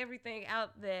 I get everything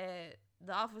out that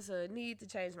the officer need to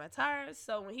change my tires.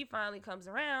 So when he finally comes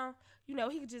around, he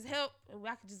could just help and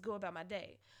I could just go about my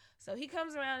day. So he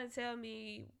comes around and tell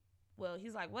me, well,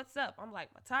 he's like, what's up? I'm like,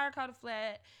 my tire caught a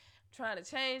flat. I'm trying to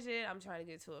change it. I'm trying to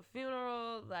get to a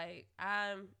funeral. Like,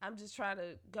 I'm just trying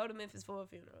to go to Memphis for a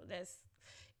funeral. That's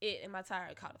it. And my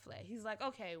tire caught a flat. He's like,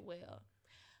 okay, well,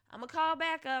 I'm going to call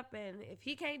back up. And if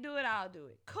he can't do it, I'll do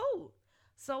it. Cool.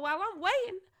 So while I'm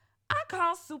waiting, I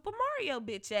call Super Mario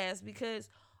bitch ass because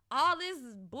all this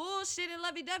is bullshit and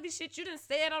lovey-dovey shit you done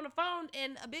said on the phone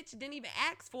and a bitch didn't even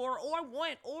ask for or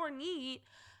want or need.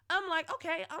 I'm like,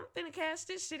 okay, I'm finna cash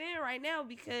this shit in right now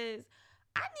because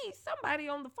I need somebody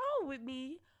on the phone with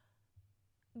me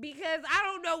because I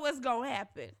don't know what's gonna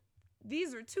happen.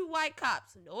 These are two white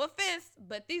cops. No offense,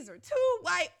 but these are two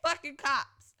white fucking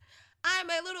cops. I'm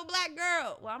a little black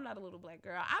girl. Well, I'm not a little black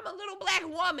girl. I'm a little black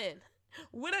woman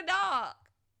with a dog.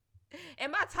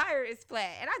 And my tire is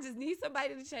flat. And I just need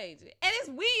somebody to change it. And it's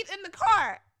weed in the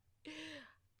car.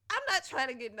 I'm not trying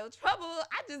to get no trouble.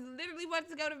 I just literally wanted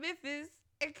to go to Memphis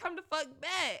and come the fuck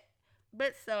back.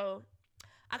 But so,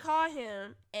 I called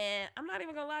him. And I'm not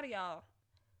even gonna lie to y'all.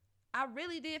 I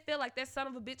really did feel like that son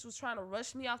of a bitch was trying to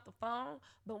rush me off the phone.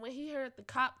 But when he heard the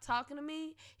cop talking to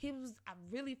me, I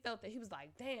really felt that he was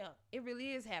like, damn, it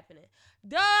really is happening.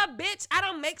 Duh, bitch, I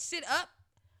don't make shit up.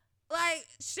 Like,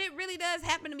 shit really does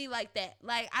happen to me like that.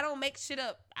 Like, I don't make shit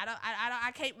up.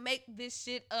 I can't make this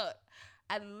shit up.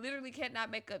 I literally cannot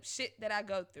make up shit that I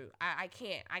go through. I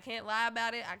can't. I can't lie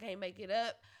about it. I can't make it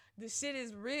up. The shit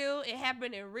is real. It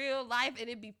happened in real life, and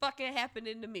it be fucking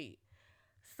happening to me.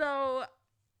 So,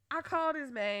 I called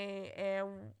his man, and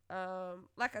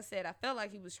like I said, I felt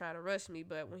like he was trying to rush me,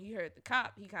 but when he heard the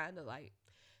cop, he kind of like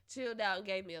chilled out and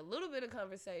gave me a little bit of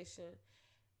conversation.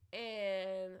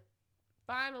 And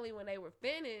finally, when they were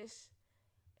finished,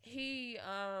 he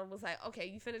was like, okay,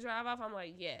 you finna drive off? I'm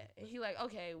like, yeah. And he like,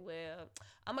 okay, well,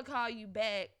 I'm gonna call you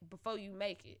back before you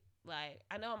make it. Like,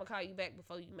 I know I'm gonna call you back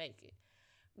before you make it.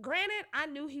 Granted, I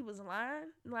knew he was lying.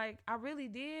 Like, I really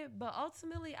did. But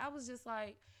ultimately, I was just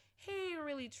like, he ain't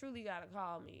really truly gotta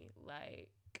call me. Like,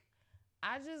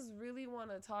 I just really want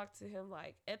to talk to him,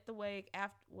 like, at the wake,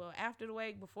 after the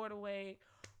wake, before the wake,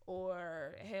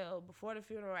 or hell, before the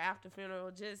funeral or after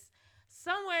funeral. Just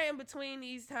somewhere in between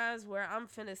these times where I'm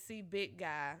finna see big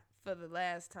guy for the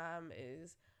last time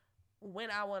is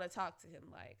when I want to talk to him.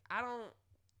 Like,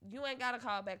 you ain't gotta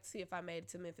call back to see if I made it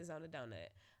to Memphis on a donut.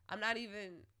 I'm not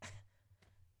even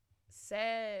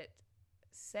sad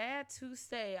to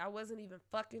say I wasn't even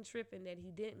fucking tripping that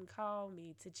he didn't call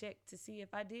me to check to see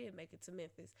if I did make it to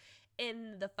Memphis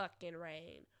in the fucking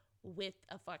rain with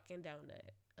a fucking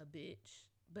donut. A bitch.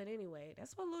 But anyway,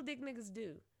 that's what little dick niggas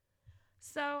do.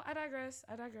 So I digress.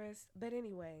 But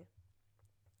anyway,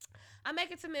 I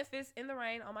make it to Memphis in the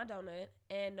rain on my donut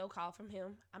and no call from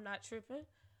him. I'm not tripping.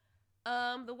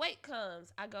 The wait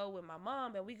comes. I go with my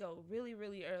mom and we go really,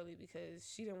 really early because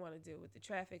she didn't want to deal with the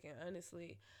traffic. And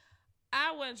honestly,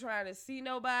 I wasn't trying to see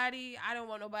nobody. I don't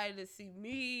want nobody to see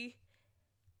me.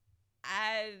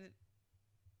 I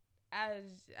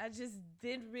just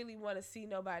didn't really want to see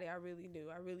nobody. I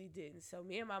really didn't. So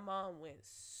me and my mom went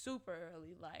super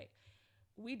early. Like,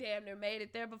 we damn near made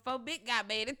it there before Big Guy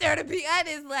made it there, to be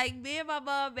honest. Like, me and my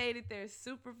mom made it there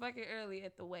super fucking early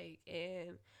at the wake.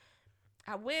 And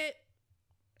I went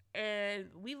and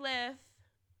we left.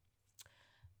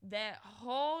 That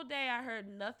whole day I heard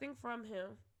nothing from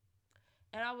him.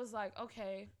 And I was like,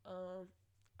 okay,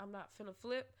 I'm not finna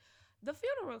flip. The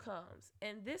funeral comes.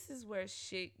 And this is where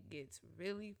shit gets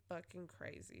really fucking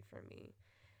crazy for me.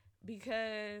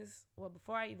 Because, well,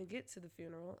 before I even get to the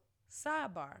funeral,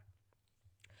 sidebar.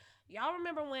 Y'all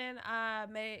remember when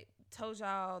I told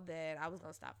y'all that I was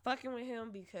going to stop fucking with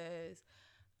him because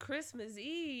Christmas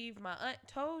Eve, my aunt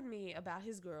told me about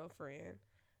his girlfriend,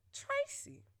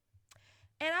 Tracy.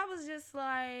 And I was just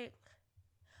like,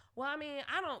 well, I mean,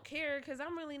 I don't care because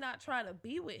I'm really not trying to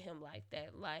be with him like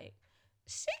that. Like,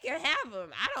 she can have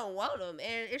him. I don't want him.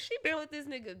 And if she been with this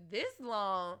nigga this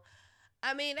long,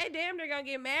 I mean, they damn near gonna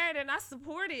get married and I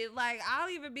support it. Like, I'll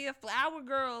even be a flower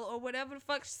girl or whatever the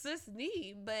fuck sis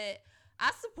need, but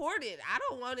I support it. I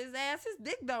don't want his ass. His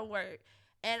dick don't work.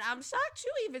 And I'm shocked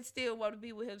you even still want to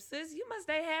be with him, sis. You must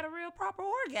have had a real proper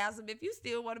orgasm if you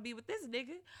still want to be with this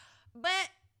nigga. But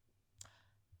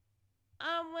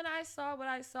when I saw what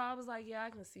I saw, I was like, yeah, I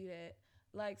can see that.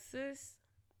 Like, sis,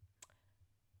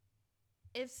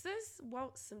 if sis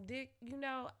wants some dick, you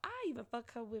know, I even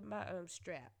fuck her with my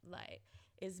strap. Like,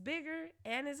 it's bigger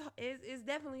and it's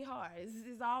definitely hard.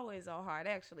 It's always on hard,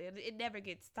 actually. It never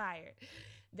gets tired.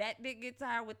 That dick gets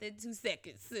tired within 2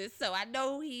 seconds, sis. So I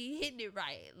know he hitting it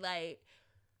right. Like,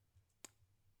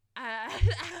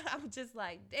 I'm just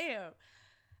like, damn.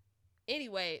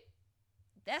 Anyway,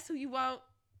 that's who you want.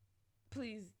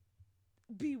 Please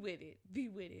be with it. Be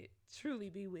with it. Truly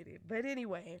be with it. But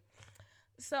anyway,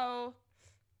 so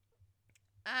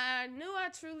I knew I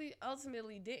truly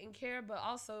ultimately didn't care, but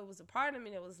also it was a part of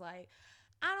me that was like,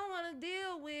 I don't want to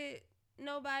deal with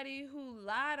nobody who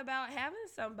lied about having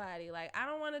somebody. Like, I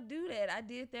don't want to do that. I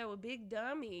did that with Big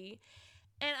Dummy,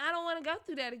 and I don't want to go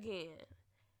through that again.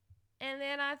 And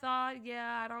then I thought,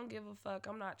 yeah, I don't give a fuck.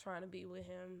 I'm not trying to be with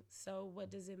him, so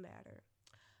what does it matter?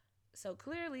 So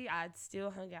clearly, I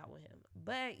still hung out with him.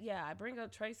 But yeah, I bring up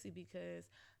Tracy because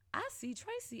I see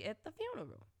Tracy at the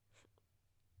funeral.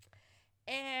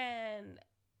 And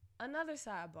another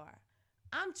sidebar,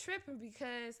 I'm tripping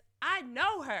because I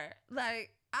know her.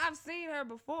 Like, I've seen her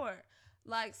before.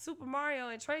 Like, Super Mario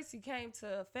and Tracy came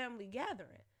to a family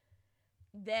gathering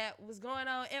that was going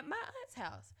on at my aunt's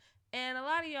house. And a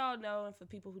lot of y'all know, and for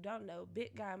people who don't know,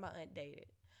 Big Guy and my aunt dated.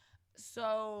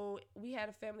 So we had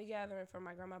a family gathering for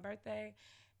my grandma's birthday,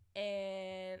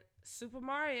 and Super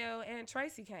Mario and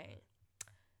Tracy came.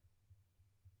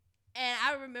 And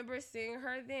I remember seeing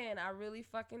her then. I really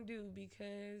fucking do,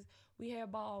 because we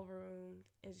had ballroom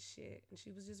and shit, and she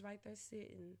was just right there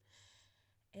sitting.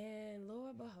 And lo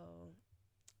and behold,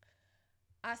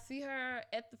 I see her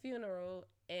at the funeral,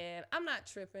 and I'm not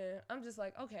tripping. I'm just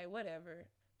like, okay, whatever.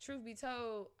 Truth be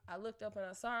told, I looked up and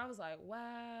I saw her. I was like,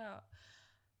 wow.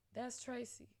 That's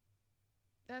Tracy.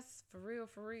 That's for real,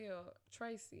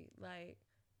 Tracy. Like,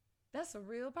 that's a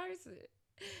real person.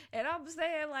 And I'm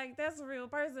saying, like, that's a real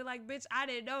person. Like, bitch, I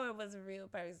didn't know it was a real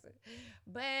person.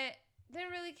 But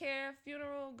didn't really care.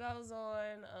 Funeral goes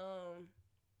on.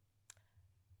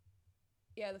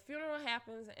 Yeah, the funeral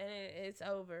happens and it's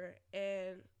over.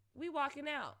 And we walking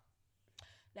out.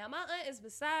 Now, my aunt is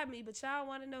beside me, but y'all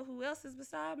want to know who else is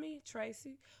beside me?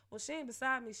 Tracy. Well, she ain't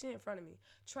beside me. She in front of me.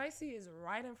 Tracy is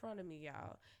right in front of me,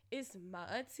 y'all. It's my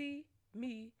auntie,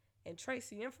 me, and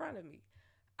Tracy in front of me.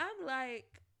 I'm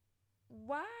like,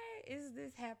 why is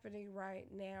this happening right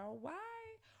now?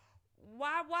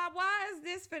 why is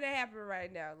this finna happen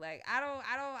right now? Like, I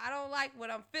don't like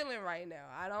what I'm feeling right now.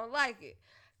 I don't like it.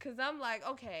 Cause I'm like,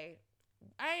 okay,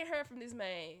 I ain't heard from this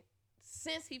man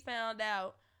since he found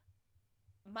out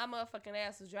my motherfucking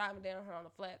ass was driving down here on a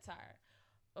flat tire.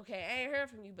 Okay, I ain't heard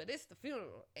from you, but it's the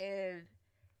funeral. And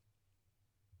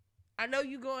I know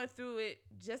you going through it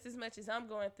just as much as I'm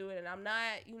going through it. And I'm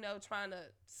not, trying to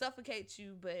suffocate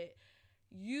you, but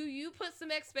you put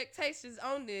some expectations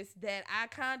on this that I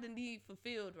kind of need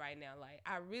fulfilled right now. Like,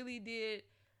 I really did.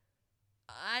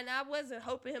 And I wasn't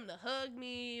hoping him to hug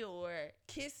me or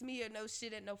kiss me or no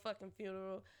shit at no fucking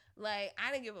funeral. Like,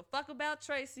 I didn't give a fuck about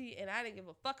Tracy, and I didn't give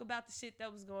a fuck about the shit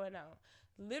that was going on.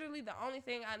 Literally, the only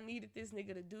thing I needed this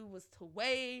nigga to do was to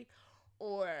wave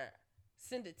or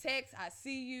send a text. I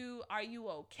see you. Are you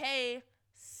okay?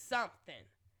 Something.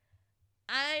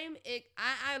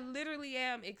 I literally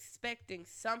am expecting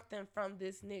something from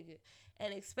this nigga.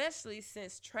 And especially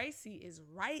since Tracy is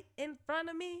right in front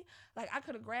of me. Like, I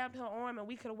could have grabbed her arm and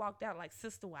we could have walked out like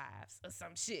sister wives or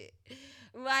some shit.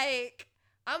 Like,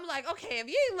 I'm like, okay, if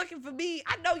you ain't looking for me,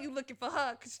 I know you looking for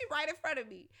her because she right in front of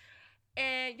me.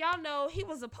 And y'all know he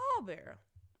was a pallbearer.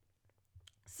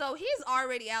 So he's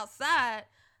already outside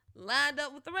lined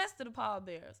up with the rest of the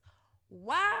pallbearers.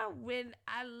 Why, when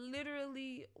I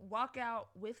literally walk out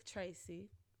with Tracy,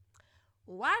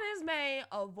 why this man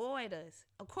avoid us?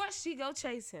 Of course she go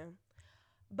chase him.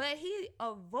 But he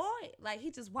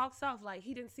he just walks off like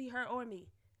he didn't see her or me.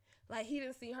 Like he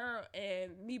didn't see her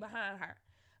and me behind her.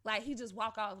 Like he just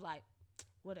walk off like,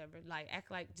 whatever. Like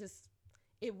act like just,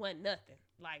 it wasn't nothing.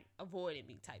 Like avoided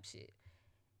me type shit.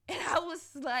 And I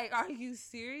was like, are you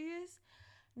serious?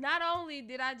 Not only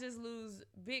did I just lose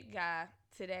big guy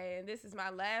today, and this is my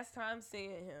last time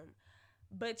seeing him,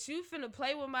 but you finna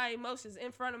play with my emotions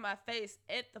in front of my face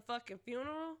at the fucking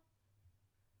funeral?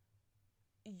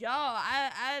 Y'all,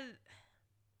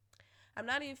 I'm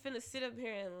not even finna sit up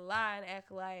here and lie and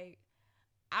act like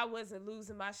I wasn't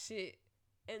losing my shit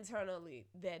internally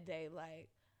that day. Like,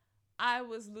 I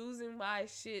was losing my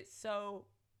shit so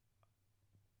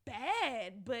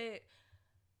bad, but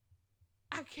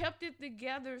I kept it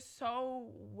together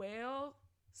so well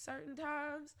certain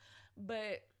times.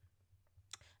 But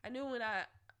I knew when I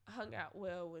hung out,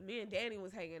 when me and Danny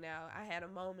was hanging out, I had a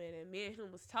moment and me and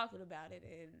him was talking about it.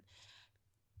 And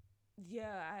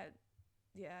I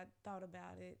thought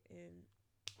about it, and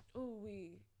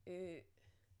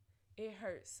it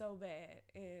hurt so bad.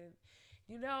 And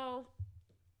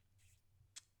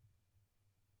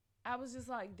I was just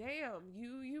like, damn,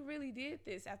 you really did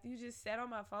this after you just sat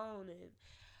on my phone and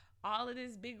all of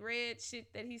this big red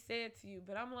shit that he said to you.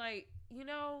 But I'm like,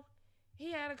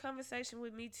 he had a conversation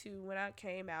with me too when I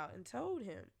came out and told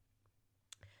him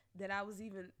that I was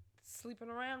even sleeping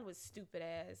around with stupid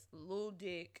ass, little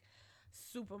dick,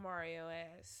 Super Mario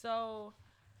ass. So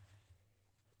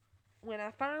when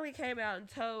I finally came out and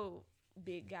told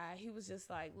big guy, he was just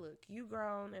like, look, you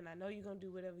grown and I know you're gonna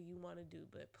do whatever you want to do,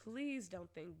 but please don't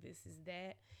think this is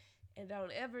that, and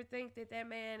don't ever think that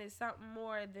man is something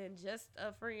more than just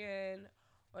a friend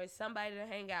or somebody to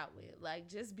hang out with. Like,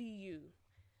 just be you.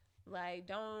 Like,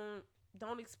 don't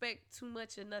expect too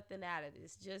much or nothing out of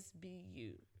this. Just be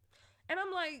you. And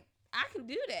I'm like, I can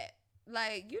do that.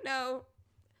 Like,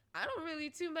 I don't really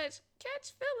too much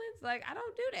catch feelings. Like, I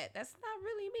don't do that. That's not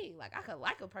really me. Like, I could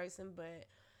like a person, but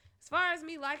as far as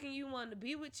me liking you, wanting to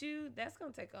be with you, that's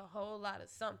going to take a whole lot of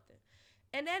something.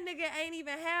 And that nigga ain't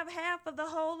even have half of the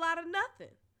whole lot of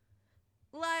nothing.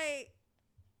 Like,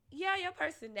 yeah, your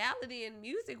personality and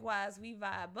music-wise, we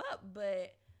vibe up,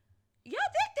 but your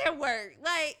dick didn't work.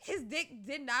 Like, his dick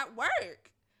did not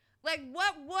work. Like,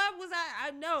 what was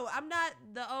I know, I'm not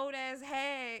the old-ass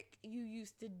hag you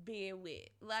used to being with.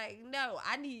 Like, no,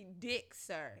 I need dick,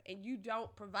 sir, and you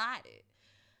don't provide it.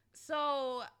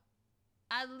 So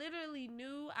I literally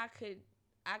knew I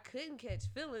couldn't catch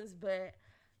feelings, but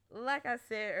like I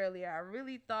said earlier, I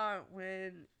really thought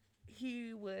when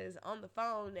he was on the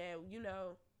phone that,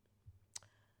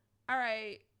 all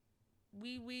right,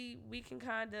 we can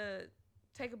kind of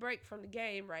take a break from the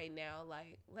game right now.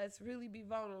 Like, let's really be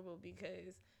vulnerable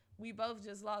because we both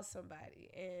just lost somebody,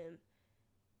 and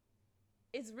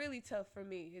it's really tough for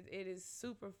me. It is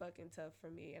super fucking tough for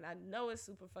me, and I know it's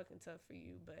super fucking tough for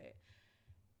you, but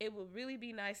it would really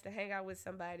be nice to hang out with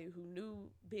somebody who knew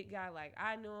big guy like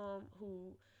I knew him,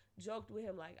 who joked with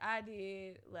him like I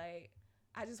did. Like,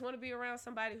 I just want to be around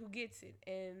somebody who gets it,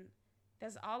 and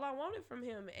that's all I wanted from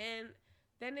him. And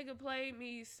that nigga played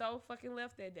me so fucking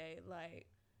left that day. Like,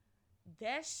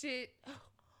 that shit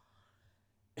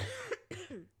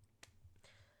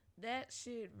that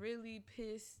shit really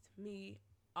pissed me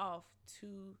off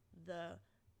to the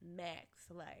max.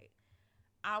 Like,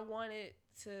 I wanted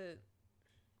to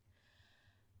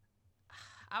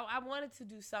I wanted to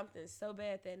do something so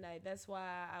bad that night. That's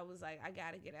why I was like, I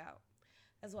gotta get out.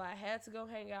 That's why I had to go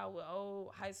hang out with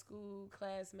old high school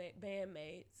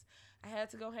bandmates. I had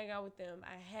to go hang out with them.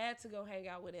 I had to go hang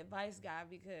out with Advice Guy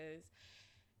because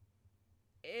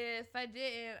if I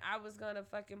didn't, I was gonna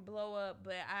fucking blow up.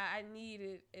 But I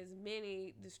needed as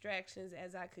many distractions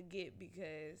as I could get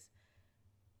because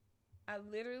I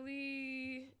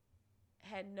literally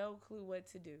had no clue what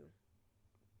to do.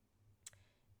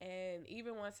 And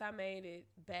even once I made it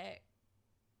back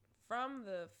from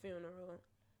the funeral,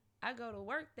 I go to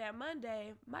work that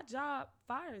Monday, my job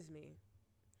fires me.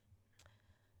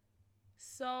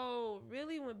 So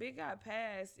really when Big got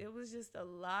passed, it was just a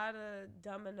lot of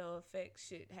domino effect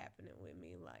shit happening with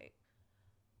me. Like,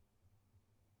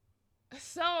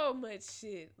 so much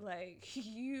shit. Like,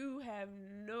 you have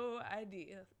no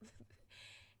idea.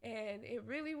 And it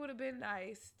really would have been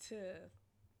nice to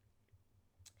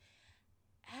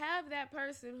have that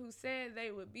person who said they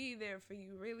would be there for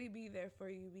you really be there for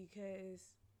you, because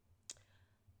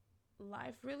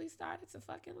life really started to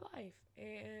fucking life.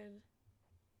 And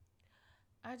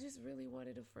I just really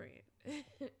wanted a friend.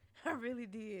 I really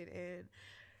did. And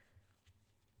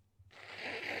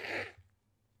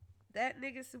that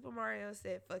nigga Super Mario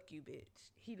said, fuck you,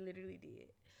 bitch. He literally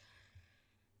did.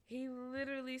 He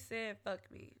literally said,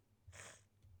 fuck me.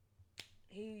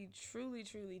 He truly,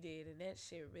 truly did. And that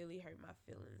shit really hurt my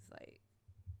feelings. Like,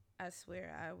 I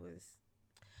swear I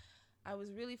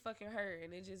was really fucking hurt.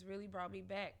 And it just really brought me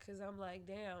back. Because I'm like,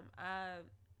 damn,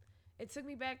 it took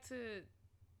me back to,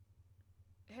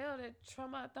 hell, that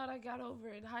trauma I thought I got over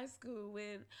in high school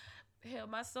when, hell,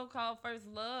 my so-called first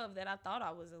love that I thought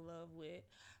I was in love with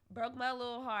broke my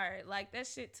little heart. Like, that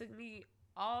shit took me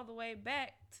all the way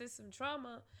back to some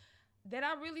trauma that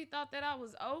I really thought that I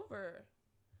was over.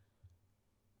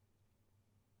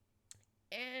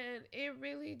 And it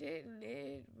really didn't.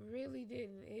 It really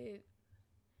didn't.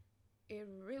 It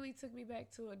really took me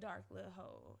back to a dark little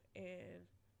hole. And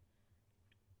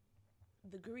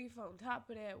the grief on top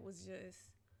of that was just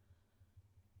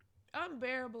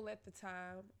unbearable at the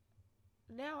time.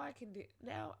 Now I can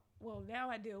now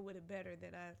I deal with it better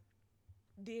than I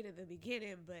did in the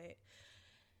beginning, but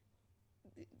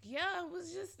yeah, it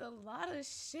was just a lot of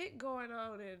shit going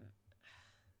on, and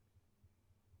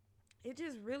it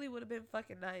just really would have been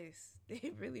fucking nice.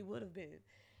 It really would have been.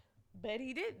 But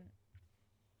he didn't.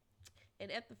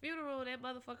 And at the funeral, that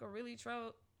motherfucker really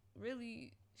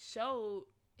showed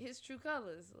his true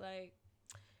colors. Like,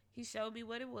 he showed me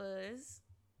what it was.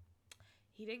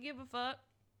 He didn't give a fuck.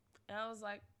 And I was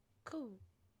like, cool.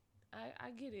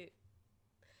 I get it.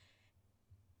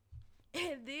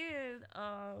 And then,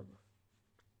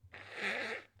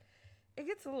 it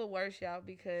gets a little worse, y'all,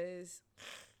 because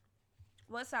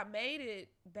once I made it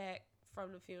back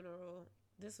from the funeral,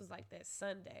 this was like that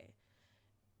Sunday.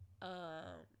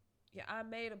 Yeah, I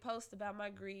made a post about my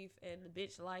grief and the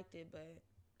bitch liked it, but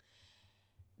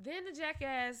then the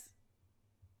jackass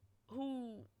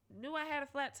who knew I had a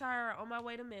flat tire on my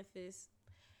way to Memphis,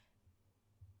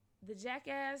 the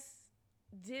jackass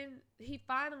he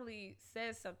finally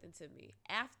says something to me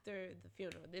after the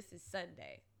funeral. This is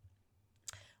Sunday,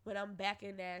 when I'm back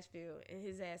in Nashville and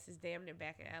his ass is damn near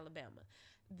back in Alabama.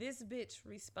 This bitch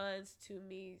responds to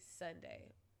me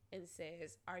Sunday and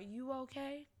says, "Are you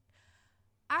okay?"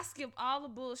 I skip all the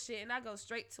bullshit and I go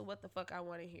straight to what the fuck I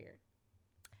want to hear.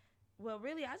 Well,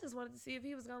 really, I just wanted to see if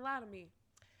he was going to lie to me.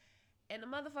 And the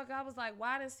motherfucker, I was like,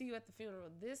 why didn't I see you at the funeral?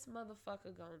 This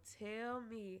motherfucker gonna tell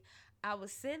me I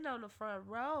was sitting on the front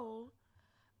row,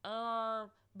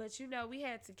 but you know, we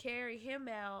had to carry him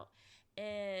out.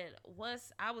 And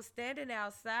once I was standing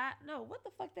outside, no, what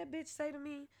the fuck that bitch say to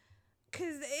me?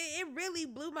 Because it really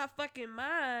blew my fucking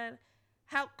mind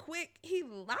how quick he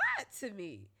lied to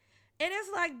me. And it's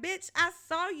like, bitch, I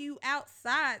saw you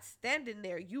outside standing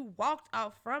there. You walked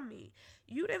off from me.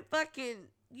 You didn't fucking,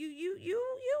 you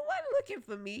wasn't looking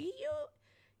for me.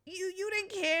 You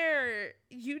didn't care.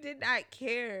 You did not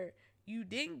care. You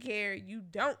didn't care. You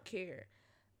don't care.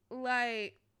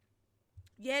 Like,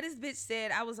 yeah, this bitch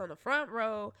said I was on the front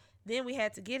row. Then we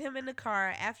had to get him in the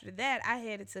car. After that, I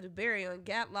headed to the burial and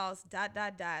got lost, ...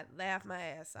 laughed my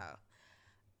ass off.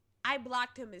 I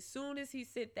blocked him as soon as he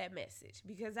sent that message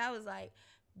because I was like,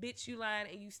 bitch, you lying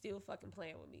and you still fucking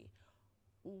playing with me.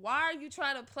 Why are you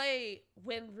trying to play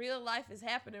when real life is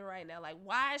happening right now? Like,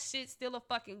 why is shit still a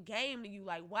fucking game to you?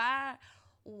 Like, why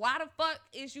Why the fuck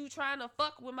is you trying to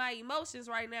fuck with my emotions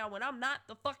right now when I'm not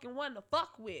the fucking one to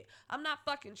fuck with? I'm not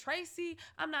fucking Tracy.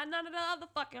 I'm not none of the other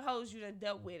fucking hoes you done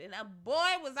dealt with. And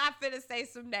boy, was I finna say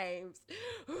some names.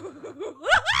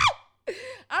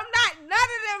 I'm not none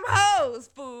of them hoes,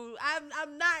 fool.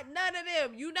 I'm not none of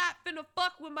them. You not finna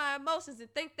fuck with my emotions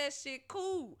and think that shit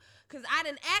cool. Cause I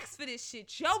didn't ask for this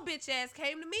shit. Your bitch ass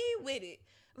came to me with it.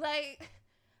 Like,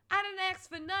 I didn't ask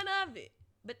for none of it.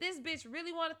 But this bitch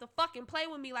really wanted to fucking play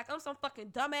with me like I'm some fucking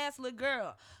dumbass little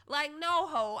girl. Like, no,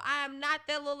 ho, I am not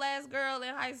that little ass girl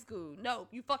in high school. No,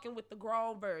 you fucking with the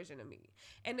grown version of me.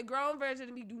 And the grown version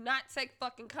of me do not take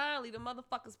fucking kindly to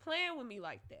motherfuckers playing with me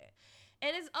like that.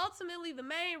 And it's ultimately the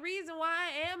main reason why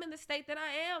I am in the state that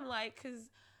I am. Like, cause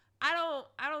I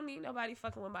don't need nobody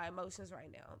fucking with my emotions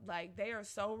right now. Like, they are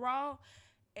so raw.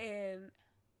 And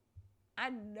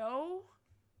I know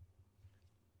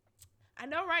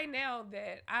right now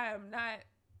that I am not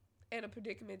in a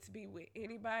predicament to be with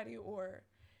anybody or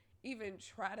even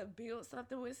try to build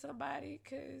something with somebody,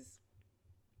 because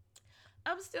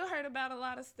I'm still hurt about a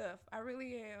lot of stuff. I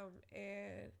really am.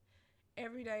 And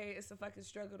every day it's a fucking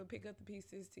struggle to pick up the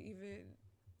pieces to even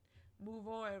move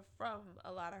on from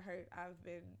a lot of hurt I've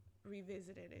been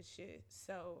revisiting and shit.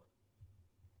 So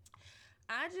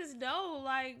I just know,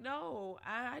 like, no,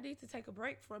 I need to take a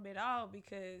break from it all,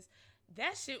 because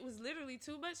that shit was literally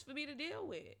too much for me to deal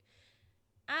with.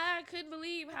 I couldn't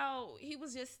believe how he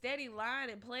was just steady lying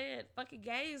and playing fucking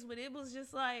games when it was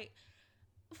just like,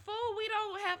 fool, we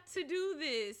don't have to do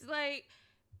this. Like,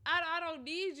 I don't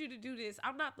need you to do this.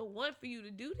 I'm not the one for you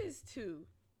to do this to.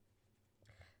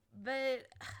 But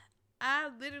I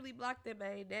literally blocked that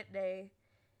man that day.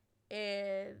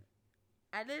 And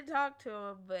I didn't talk to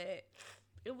him, but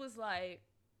it was like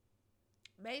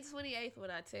May 28th when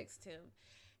I texted him.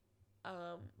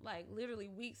 Like literally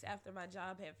weeks after my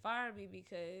job had fired me,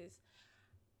 because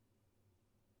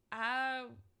I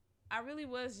really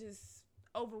was just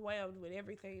overwhelmed with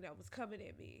everything that was coming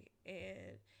at me.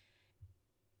 And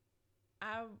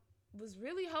I was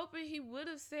really hoping he would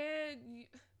have said,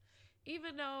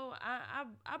 even though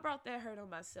I brought that hurt on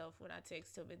myself when I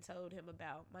texted him and told him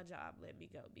about my job letting me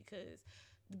go, because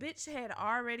the bitch had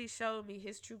already showed me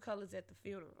his true colors at the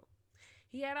funeral.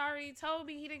 He had already told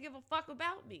me he didn't give a fuck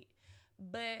about me.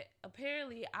 But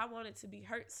apparently I wanted to be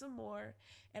hurt some more.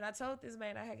 And I told this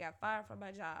man I had got fired from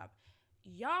my job.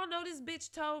 Y'all know this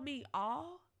bitch told me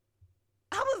all?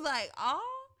 I was like, all?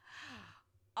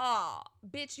 Oh,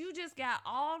 bitch, you just got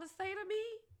all to say to me?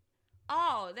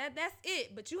 Oh, that's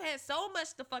it. But you had so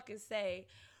much to fucking say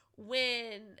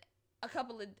when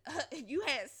you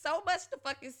had so much to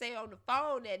fucking say on the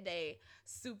phone that day,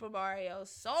 Super Mario.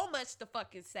 So much to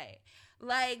fucking say.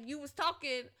 Like, you was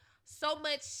talking so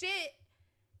much shit.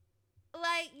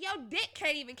 Like, your dick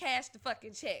can't even cash the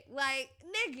fucking check. Like,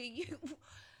 nigga,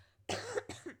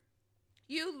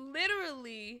 you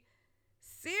literally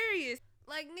serious.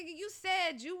 Like, nigga, you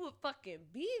said you would fucking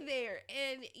be there,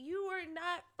 and you were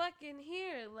not fucking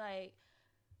here. Like,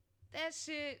 that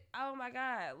shit, oh my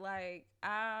God. Like,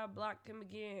 I blocked him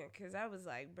again, because I was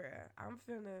like, bruh, I'm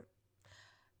finna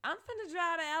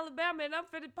drive to Alabama, and I'm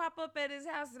finna pop up at his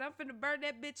house, and I'm finna burn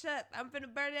that bitch up. I'm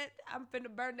finna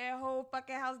burn that whole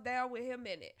fucking house down with him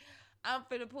in it. I'm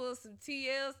finna pull some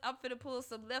TLs. I'm finna pull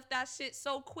some left eye shit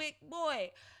so quick,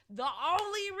 boy. The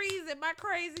only reason my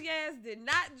crazy ass did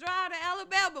not drive to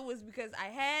Alabama was because I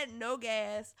had no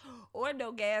gas or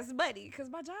no gas money,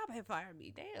 because my job had fired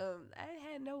me. Damn,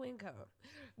 I had no income.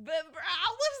 But bro,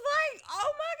 I was like,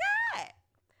 oh my God,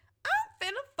 I'm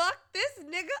finna fuck this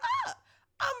nigga up.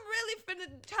 I'm really finna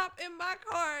hop in my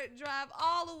car, drive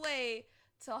all the way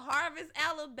to Harvest,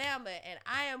 Alabama, and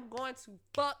I am going to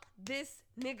fuck this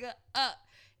nigga up.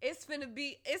 It's finna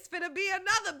be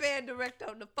another band director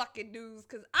on the fucking news,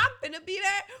 because I'm finna be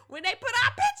there when they put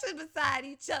our pictures beside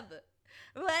each other.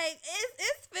 Like,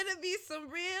 it's finna be some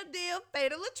real deal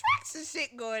Fatal Attraction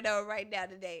shit going on right now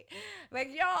today. Like,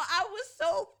 y'all, I was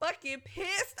so fucking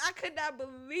pissed. I could not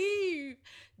believe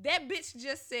that bitch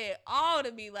just said all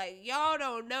to me. Like, y'all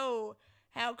don't know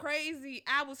how crazy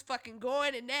I was fucking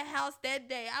going in that house that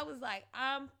day. I was like,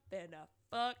 I'm finna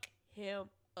fuck him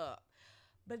up.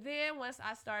 But then once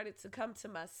I started to come to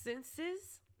my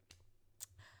senses,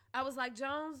 I was like,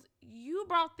 Jones, you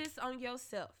brought this on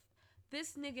yourself.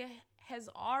 This nigga has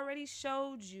already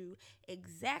showed you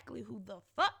exactly who the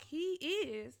fuck he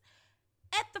is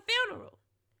at the funeral.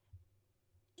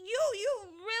 You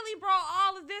really brought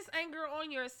all of this anger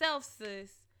on yourself,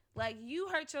 sis. Like, you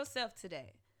hurt yourself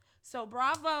today. So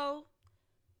bravo.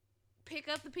 Pick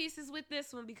up the pieces with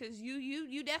this one, because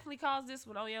you definitely caused this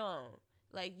one on your own.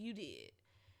 Like, you did.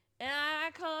 And I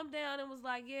calmed down and was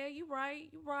like, yeah, you right.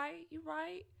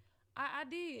 I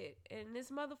did. And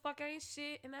this motherfucker ain't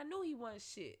shit. And I knew he wasn't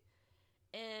shit.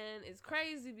 And it's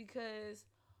crazy because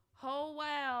whole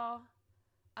while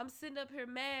I'm sitting up here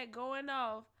mad, going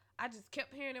off, I just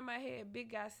kept hearing in my head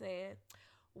Big Guy saying,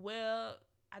 well,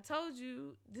 I told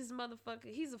you this motherfucker,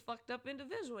 he's a fucked up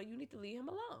individual. You need to leave him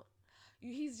alone.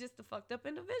 He's just a fucked up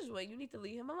individual. You need to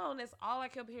leave him alone. That's all I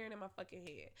kept hearing in my fucking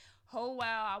head. Whole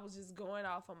while I was just going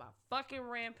off on my fucking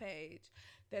rampage.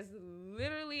 That's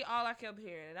literally all I kept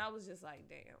hearing. And I was just like,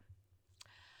 damn.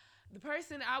 The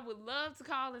person I would love to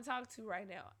call and talk to right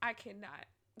now, I cannot.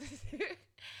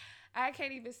 I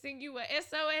can't even send you a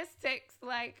SOS text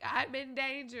like, I'm in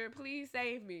danger. Please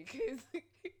save me. Because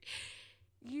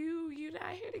you're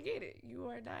not here to get it. You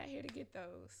are not here to get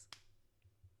those.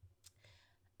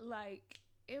 Like,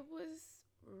 it was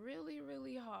really,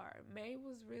 really hard. May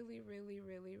was really, really,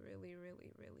 really, really,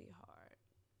 really, really hard.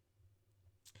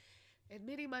 And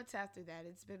many months after that,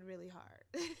 it's been really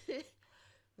hard.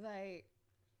 Like,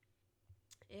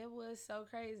 it was so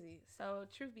crazy. So,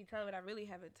 truth be told, I really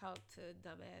haven't talked to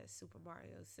dumbass Super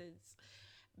Mario since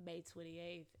May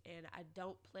 28th. And I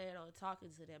don't plan on talking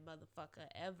to that motherfucker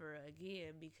ever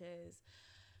again because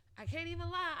I can't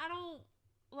even lie.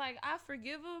 I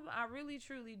forgive him. I really,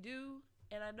 truly do.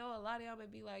 And I know a lot of y'all may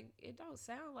be like, it don't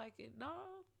sound like it. No,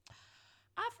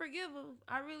 I forgive him.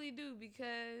 I really do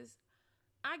because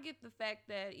I get the fact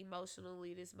that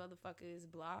emotionally this motherfucker is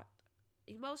blocked.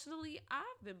 Emotionally,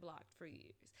 I've been blocked for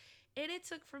years. And it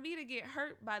took for me to get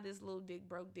hurt by this little dick,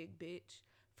 broke dick bitch.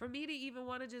 For me to even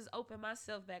want to just open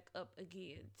myself back up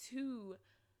again. To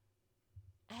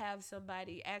have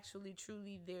somebody actually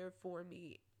truly there for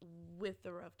me with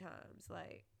the rough times.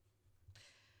 Like,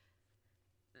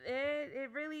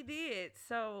 it really did.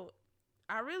 So,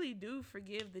 I really do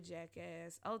forgive the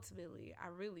jackass. Ultimately, I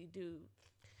really do.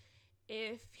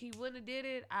 If he wouldn't have did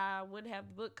it, I wouldn't have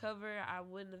the book cover. I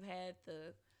wouldn't have had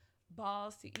the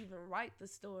balls to even write the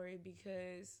story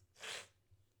because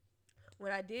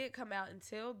when I did come out and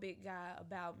tell Big Guy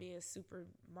about me and Super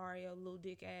Mario little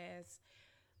dick ass,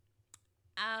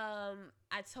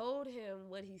 I told him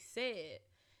what he said.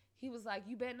 He was like,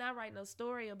 you better not write no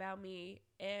story about me.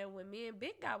 And when me and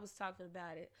Big Guy was talking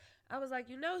about it, I was like,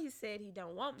 he said he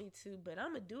don't want me to, but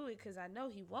I'm going to do it because I know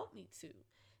he want me to.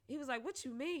 He was like, what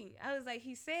you mean? I was like,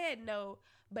 he said no,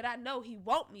 but I know he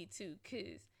want me to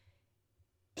because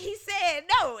he said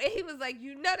no. And he was like,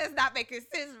 that's not making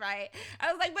sense, right?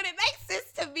 I was like, but it makes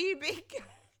sense to me, Big Guy.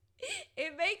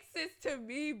 It makes sense to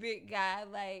me, Big Guy.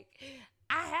 Like,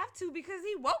 I have to because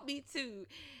he want me to.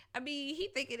 I mean, he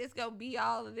thinking it's going to be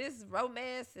all of this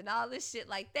romance and all this shit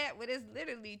like that, but it's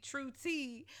literally true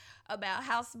tea about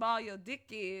how small your dick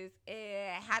is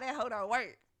and how that hoe don't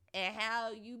work and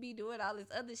how you be doing all this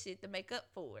other shit to make up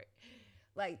for it.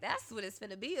 Like, that's what it's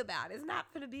finna be about. It's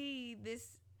not finna be this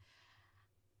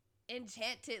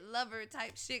enchanted lover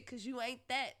type shit because you ain't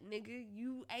that, nigga.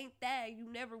 You ain't that. You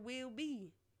never will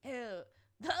be. Hell,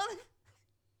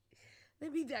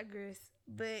 let me digress.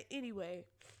 But anyway,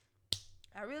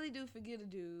 I really do forget a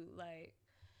dude. Like,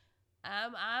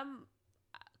 I'm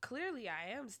clearly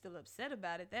I am still upset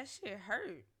about it. That shit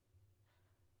hurt.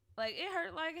 Like, it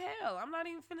hurt like hell. I'm not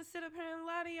even finna sit up here and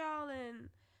lie to y'all and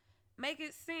make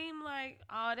it seem like,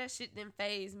 oh, that shit didn't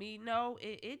faze me. No,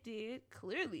 it did.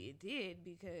 Clearly it did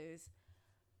because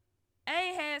I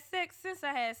ain't had sex since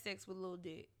I had sex with Lil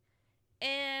Dick.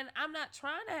 And I'm not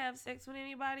trying to have sex with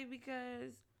anybody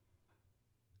because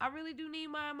I really do need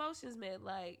my emotions met.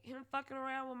 Like, him fucking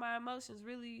around with my emotions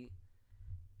really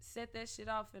set that shit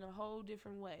off in a whole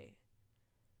different way.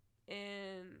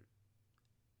 And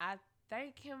I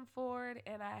thank him for it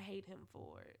and I hate him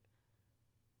for it.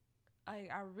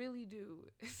 I really do.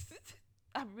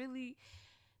 I really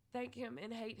thank him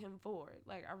and hate him for it.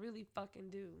 Like, I really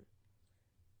fucking do.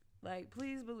 Like,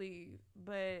 please believe.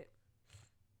 But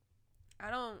I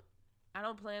don't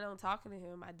plan on talking to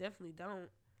him. I definitely don't.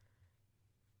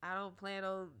 I don't plan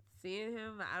on seeing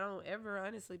him. I don't ever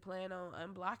honestly plan on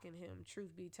unblocking him,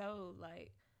 truth be told.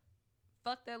 Like,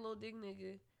 fuck that little dick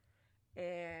nigga.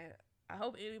 And I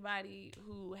hope anybody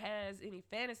who has any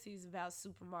fantasies about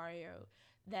Super Mario,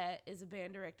 that is a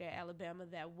band director at Alabama,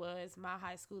 that was my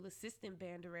high school assistant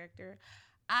band director,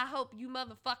 I hope you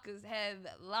motherfuckers have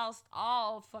lost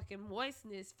all fucking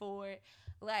moistness for it.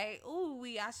 Like, ooh,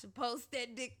 I should post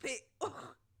that dick pic.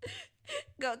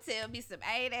 Go tell me some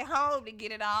ain't at home to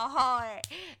get it all hard.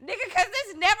 Nigga, cause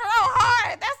it's never all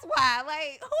hard. That's why.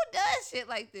 Like, who does shit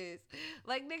like this?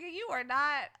 Like, nigga, you are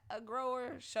not a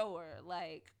grower shower.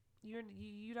 Like,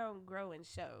 you don't grow and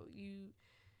show.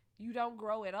 You don't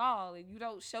grow at all and you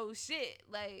don't show shit.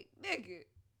 Like, nigga.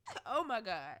 Oh my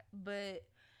God. But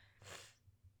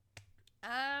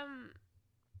I'm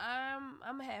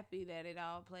I'm happy that it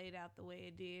all played out the way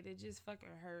it did. It just fucking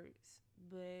hurts.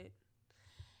 But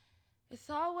it's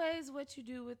always what you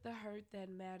do with the hurt that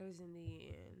matters in the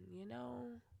end, you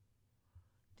know?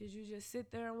 Did you just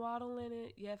sit there and waddle in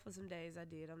it? Yeah, for some days I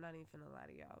did. I'm not even finna lie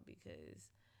to y'all because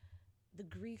the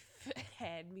grief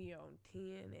had me on 10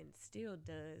 and still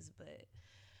does, but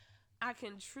I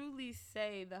can truly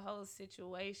say the whole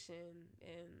situation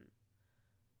and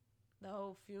the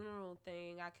whole funeral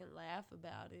thing, I can laugh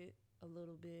about it a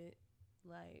little bit.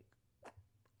 Like,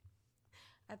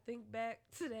 I think back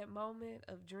to that moment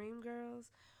of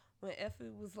Dreamgirls when Effie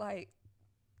was like,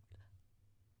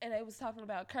 and they was talking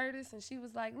about Curtis, and she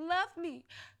was like, "Love me."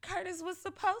 Curtis was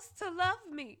supposed to love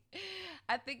me.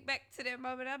 I think back to that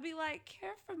moment, I'd be like,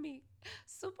 "Care for me."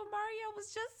 Super Mario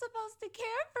was just supposed to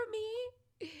care for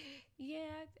me.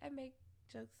 Yeah, I make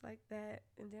jokes like that,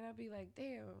 and then I'd be like,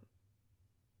 "Damn,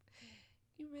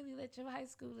 you really let your high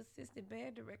school assistant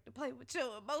band director play with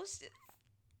your emotions."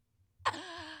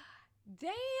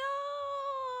 Damn,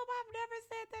 I've never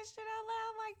said that shit out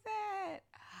loud like that.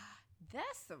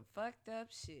 That's some fucked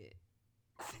up shit.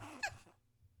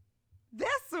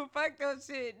 That's some fucked up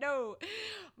shit. No,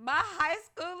 my high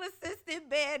school assistant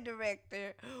band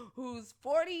director, who's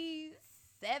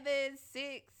 47,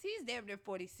 6, he's damn near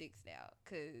 46 now.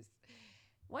 Cause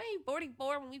when he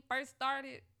 44 when we first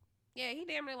started, yeah, he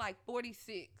damn near like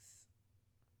 46.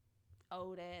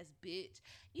 Old ass bitch.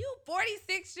 You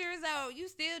 46 years old. You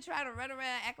still trying to run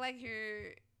around, act like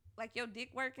you're like your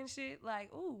dick working shit.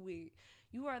 Like, ooh,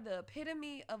 you are the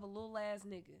epitome of a little ass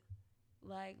nigga.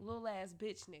 Like, little ass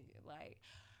bitch nigga. Like,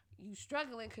 you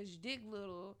struggling because you dick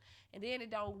little and then it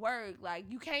don't work. Like,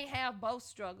 you can't have both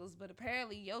struggles, but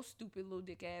apparently your stupid little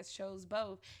dick ass chose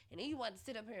both. And then you want to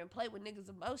sit up here and play with niggas'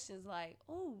 emotions. Like,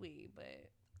 ooh, but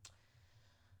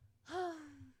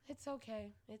it's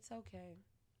okay. It's okay.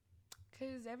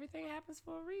 Because everything happens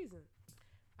for a reason.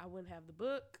 I wouldn't have the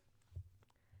book.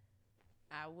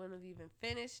 I wouldn't have even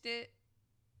finished it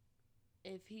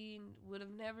if he would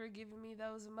have never given me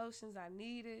those emotions I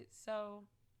needed. So,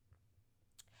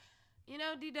 you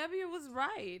know, DW was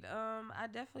right. I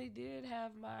definitely did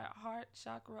have my heart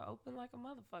chakra open like a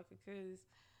motherfucker because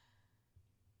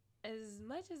as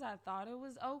much as I thought it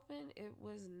was open, it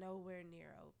was nowhere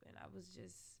near open. I was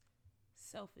just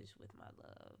selfish with my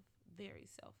love. Very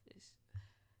selfish.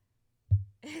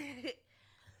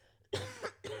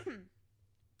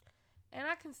 And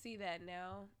I can see that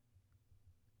now.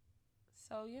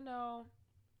 So, you know,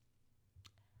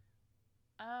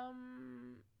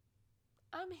 I'm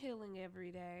healing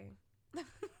every day.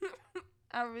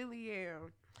 I really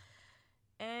am.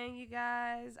 And you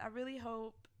guys, I really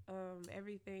hope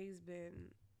everything's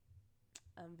been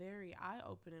very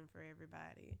eye-opening for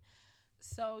everybody.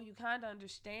 So you kind of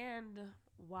understand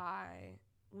why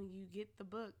when you get the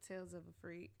book Tales of a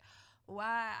Freak,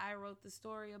 why I wrote the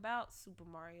story about Super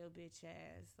Mario bitch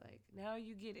ass. Like, now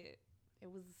you get it.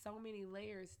 It was so many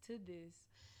layers to this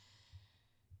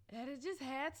that it just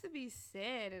had to be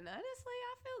said. And honestly,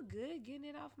 I feel good getting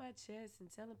it off my chest and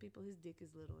telling people his dick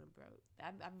is little and broke.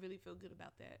 I really feel good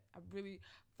about that. I really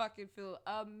fucking feel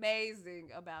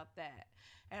amazing about that.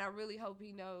 And I really hope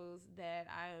he knows that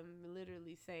I am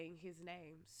literally saying his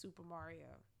name, Super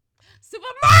Mario.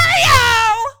 Super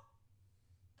Mario!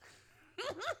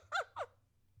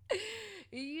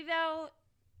 You know,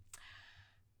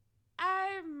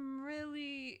 I'm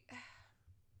really,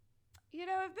 you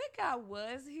know, if Big Guy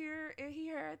was here and he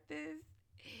heard this,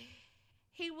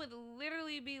 he would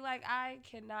literally be like, I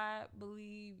cannot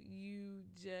believe you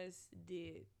just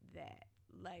did that.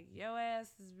 Like, your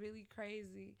ass is really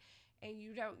crazy and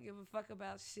you don't give a fuck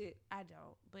about shit. I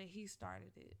don't. But he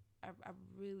started it. I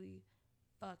really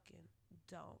fucking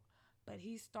don't. But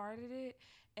he started it.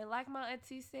 And like my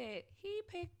auntie said, he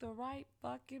picked the right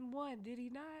fucking one. Did he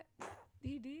not?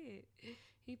 He did.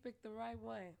 He picked the right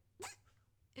one.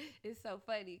 It's so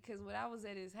funny because when I was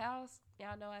at his house,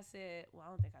 y'all know I said, well, I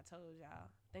don't think I told y'all.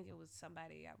 I think it was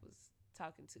somebody I was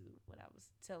talking to when I was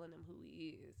telling him who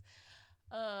he is.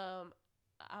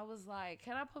 I was like,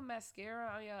 can I put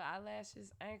mascara on your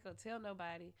eyelashes? I ain't gonna tell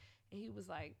nobody. And he was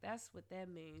like, that's what that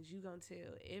means. You gonna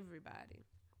tell everybody.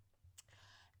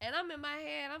 And I'm in my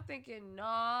head, I'm thinking, no,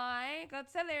 I ain't gonna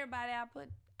tell everybody I put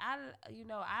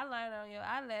eyeliner on your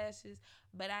eyelashes,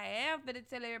 but I am finna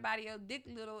tell everybody your dick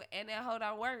little and that hoe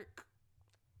don't work.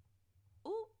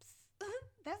 Oops.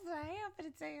 That's what I am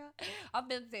finna tell. I'm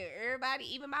finna tell everybody,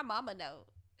 even my mama know.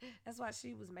 That's why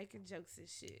she was making jokes and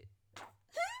shit.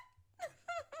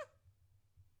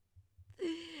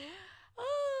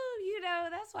 Oh, you know,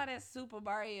 that's that's why that Super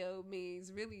Mario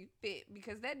means really fit,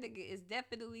 because that nigga is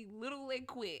definitely little and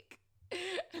quick.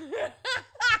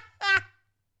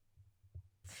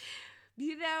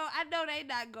 You know, I know they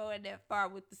not going that far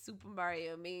with the Super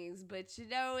Mario memes, but you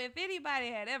know, if anybody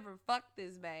had ever fucked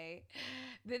this man,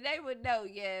 then they would know,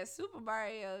 yeah,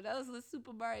 those little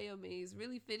Super Mario memes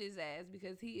really fit his ass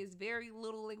because he is very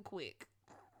little and quick.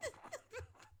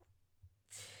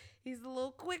 He's a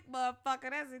little quick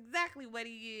motherfucker. That's exactly what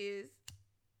he is.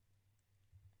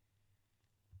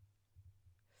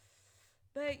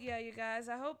 But yeah, you guys,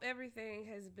 I hope everything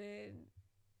has been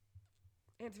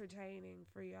entertaining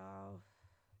for y'all,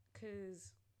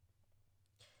 because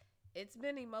it's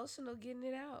been emotional getting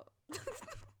it out.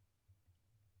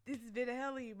 It's been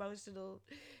hella emotional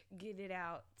getting it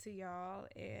out to y'all,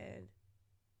 and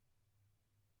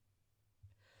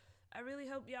I really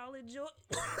hope y'all enjoy.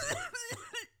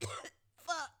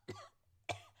 Fuck.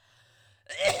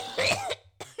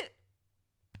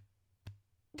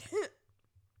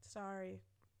 Sorry.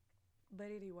 But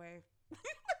anyway.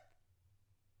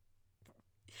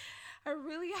 I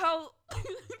really hope.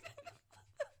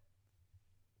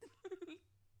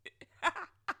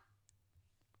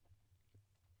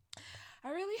 I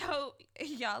really hope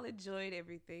y'all enjoyed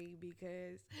everything,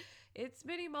 because it's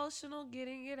been emotional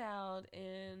getting it out.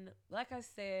 And like I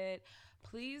said,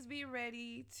 please be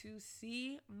ready to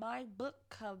see my book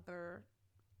cover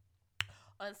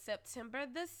on September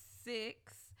the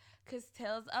 6th, because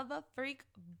Tales of a Freak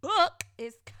book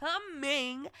is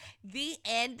coming the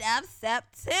end of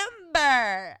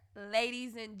September,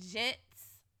 ladies and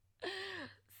gents.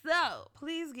 So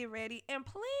please get ready, and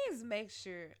please make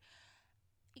sure,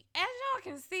 as y'all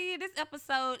can see, this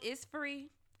episode is free,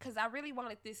 because I really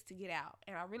wanted this to get out,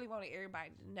 and I really wanted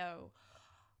everybody to know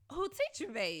who Teacher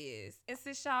Bay is. And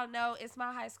since y'all know, it's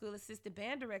my high school assistant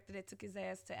band director that took his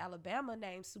ass to Alabama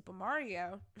named Super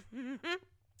Mario.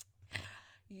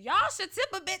 Y'all should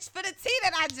tip a bitch for the tea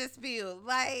that I just spilled.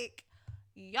 Like,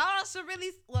 y'all should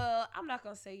really, well, I'm not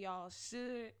going to say y'all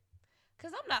should,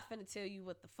 because I'm not finna tell you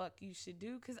what the fuck you should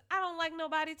do, because I don't like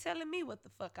nobody telling me what the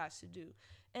fuck I should do.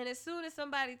 And as soon as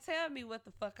somebody tell me what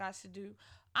the fuck I should do,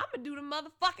 I'm going to do the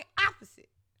motherfucking opposite.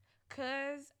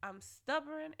 Because I'm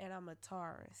stubborn and I'm a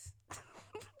Taurus.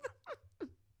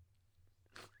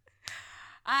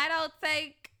 I don't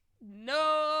take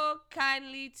no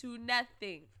kindly to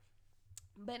nothing.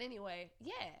 But anyway,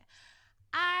 yeah.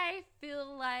 I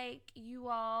feel like you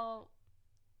all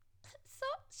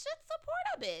should support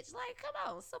a bitch. Like, come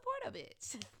on, support a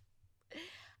bitch.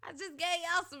 I just gave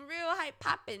y'all some real hype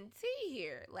poppin' tea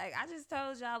here. Like, I just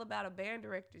told y'all about a band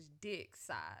director's dick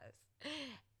size.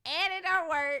 And it don't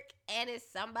work. And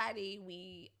it's somebody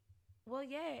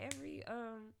every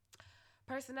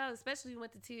person else, especially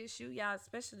went to TSU, y'all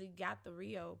especially got the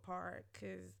Rio part,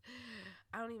 because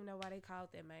I don't even know why they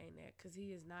called that man that, because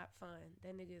he is not fun.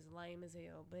 That nigga is lame as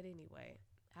hell. But anyway,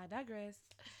 I digress.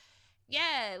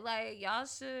 Yeah, like, y'all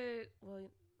should, well,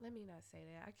 let me not say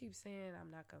that. I keep saying I'm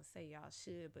not going to say y'all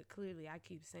should, but clearly I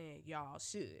keep saying y'all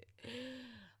should.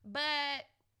 But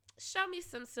show me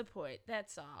some support.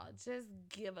 That's all. Just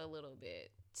give a little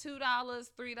bit. $2,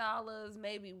 $3,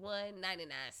 maybe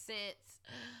 $1.99.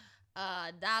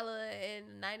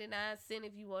 $1.99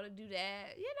 if you want to do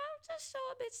that. You know, just show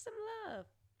a bitch some love.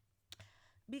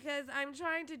 Because I'm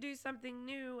trying to do something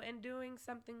new, and doing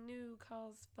something new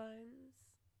costs funds.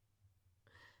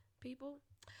 People.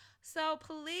 So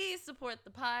please support the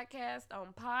podcast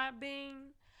on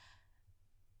Podbean.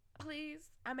 Please.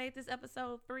 I made this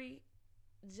episode free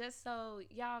just so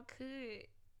y'all could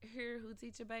hear who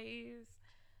Teacher Bay is.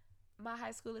 My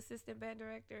high school assistant band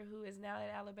director, who is now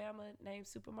at Alabama, named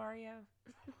Super Mario.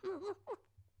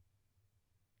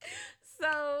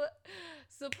 So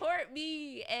support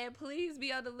me, and please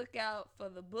be on the lookout for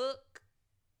the book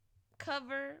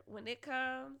cover when it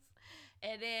comes.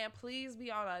 And then please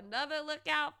be on another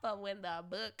lookout for when the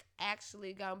book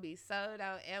actually gonna be sold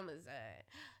on Amazon.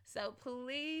 So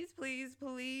please, please,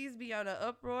 please be on the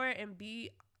uproar and be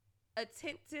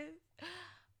attentive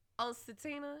on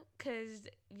Satina, because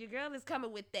your girl is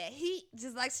coming with that heat,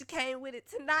 just like she came with it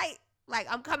tonight. Like,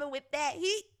 I'm coming with that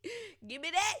heat. Give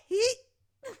me that heat.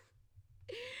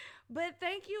 But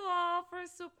thank you all for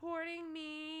supporting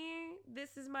me.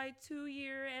 This is my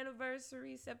 2-year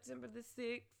anniversary, September the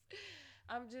 6th.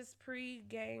 I'm just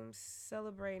pre-game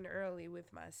celebrating early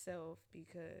with myself,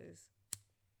 because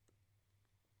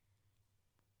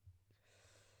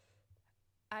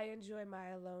I enjoy my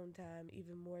alone time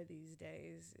even more these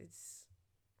days.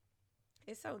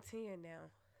 It's on 10 now.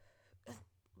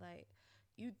 Like,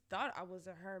 you thought I was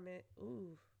a hermit.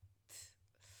 Ooh.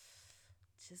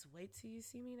 Just wait till you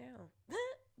see me now.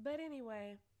 But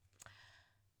anyway,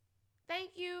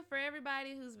 thank you for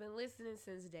everybody who's been listening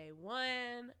since day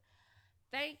one.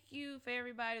 Thank you for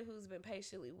everybody who's been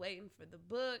patiently waiting for the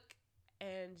book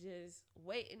and just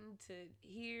waiting to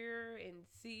hear and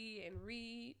see and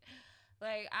read.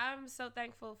 Like, I'm so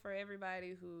thankful for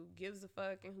everybody who gives a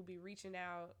fuck and who be reaching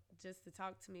out just to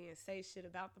talk to me and say shit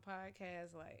about the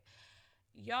podcast. Like,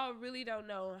 y'all really don't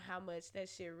know how much that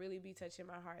shit really be touching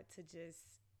my heart to just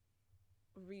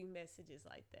read messages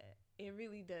like that. It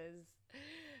really does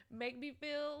make me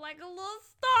feel like a little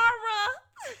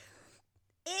star.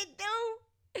 It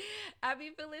do. I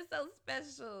be feeling so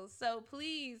special. So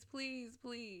please, please,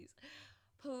 please,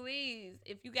 please,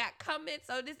 if you got comments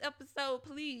on this episode,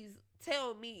 please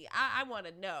tell me. I want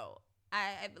to know.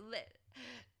 I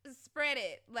spread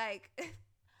it. Like,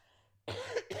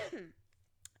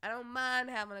 I don't mind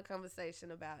having a conversation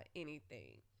about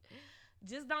anything.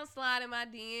 Just don't slide in my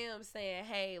DMs saying,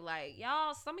 hey, like,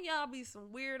 y'all, some of y'all be some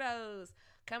weirdos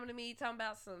coming to me talking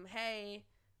about some, hey.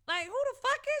 Like, who the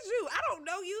fuck is you? I don't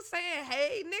know you saying,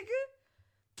 hey,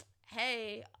 nigga.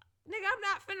 Hey, nigga, I'm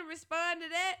not finna respond to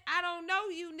that. I don't know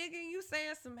you, nigga. You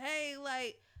saying some, hey,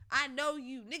 like, I know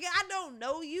you. Nigga, I don't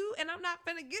know you, and I'm not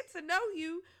finna get to know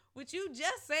you with you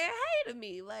just saying hey to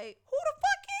me. Like, who the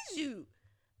fuck is you?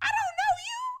 I don't know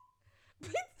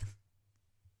you.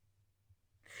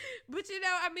 But you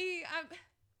know, I mean,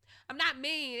 I'm not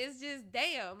mean. It's just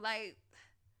damn, like,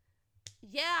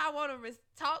 yeah, I want to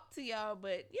talk to y'all,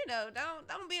 but you know,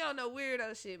 don't be on no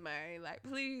weirdo shit, man. Like,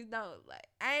 please don't. Like,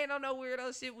 I ain't on no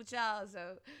weirdo shit with y'all,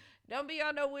 so don't be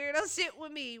on no weirdo shit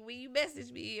with me when you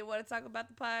message me and want to talk about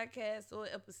the podcast or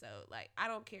episode. Like, I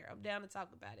don't care. I'm down to talk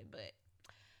about it, but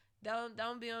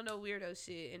don't be on no weirdo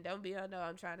shit, and don't be on no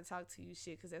I'm trying to talk to you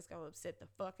shit, because that's gonna upset the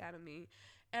fuck out of me,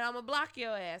 and I'm gonna block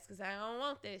your ass because I don't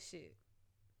want that shit.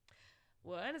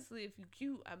 Well, honestly, if you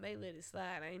cute, I may let it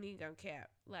slide. I ain't even gonna cap.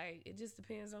 Like, it just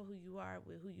depends on who you are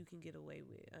with, who you can get away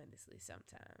with, honestly,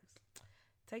 sometimes.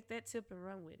 Take that tip and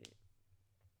run with it.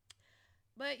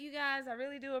 But you guys, I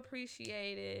really do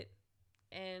appreciate it.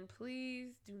 And please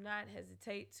do not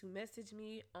hesitate to message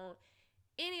me on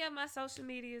any of my social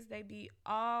medias. They be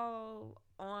all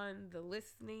on the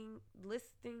listing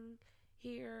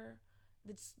here.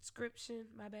 The description,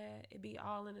 my bad. It be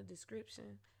all in the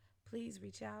description. Please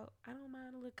reach out. I don't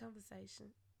mind a little conversation.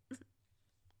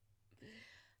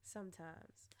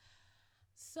 Sometimes.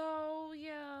 So,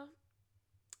 yeah.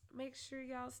 Make sure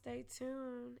y'all stay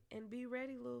tuned and be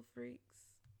ready, little freaks.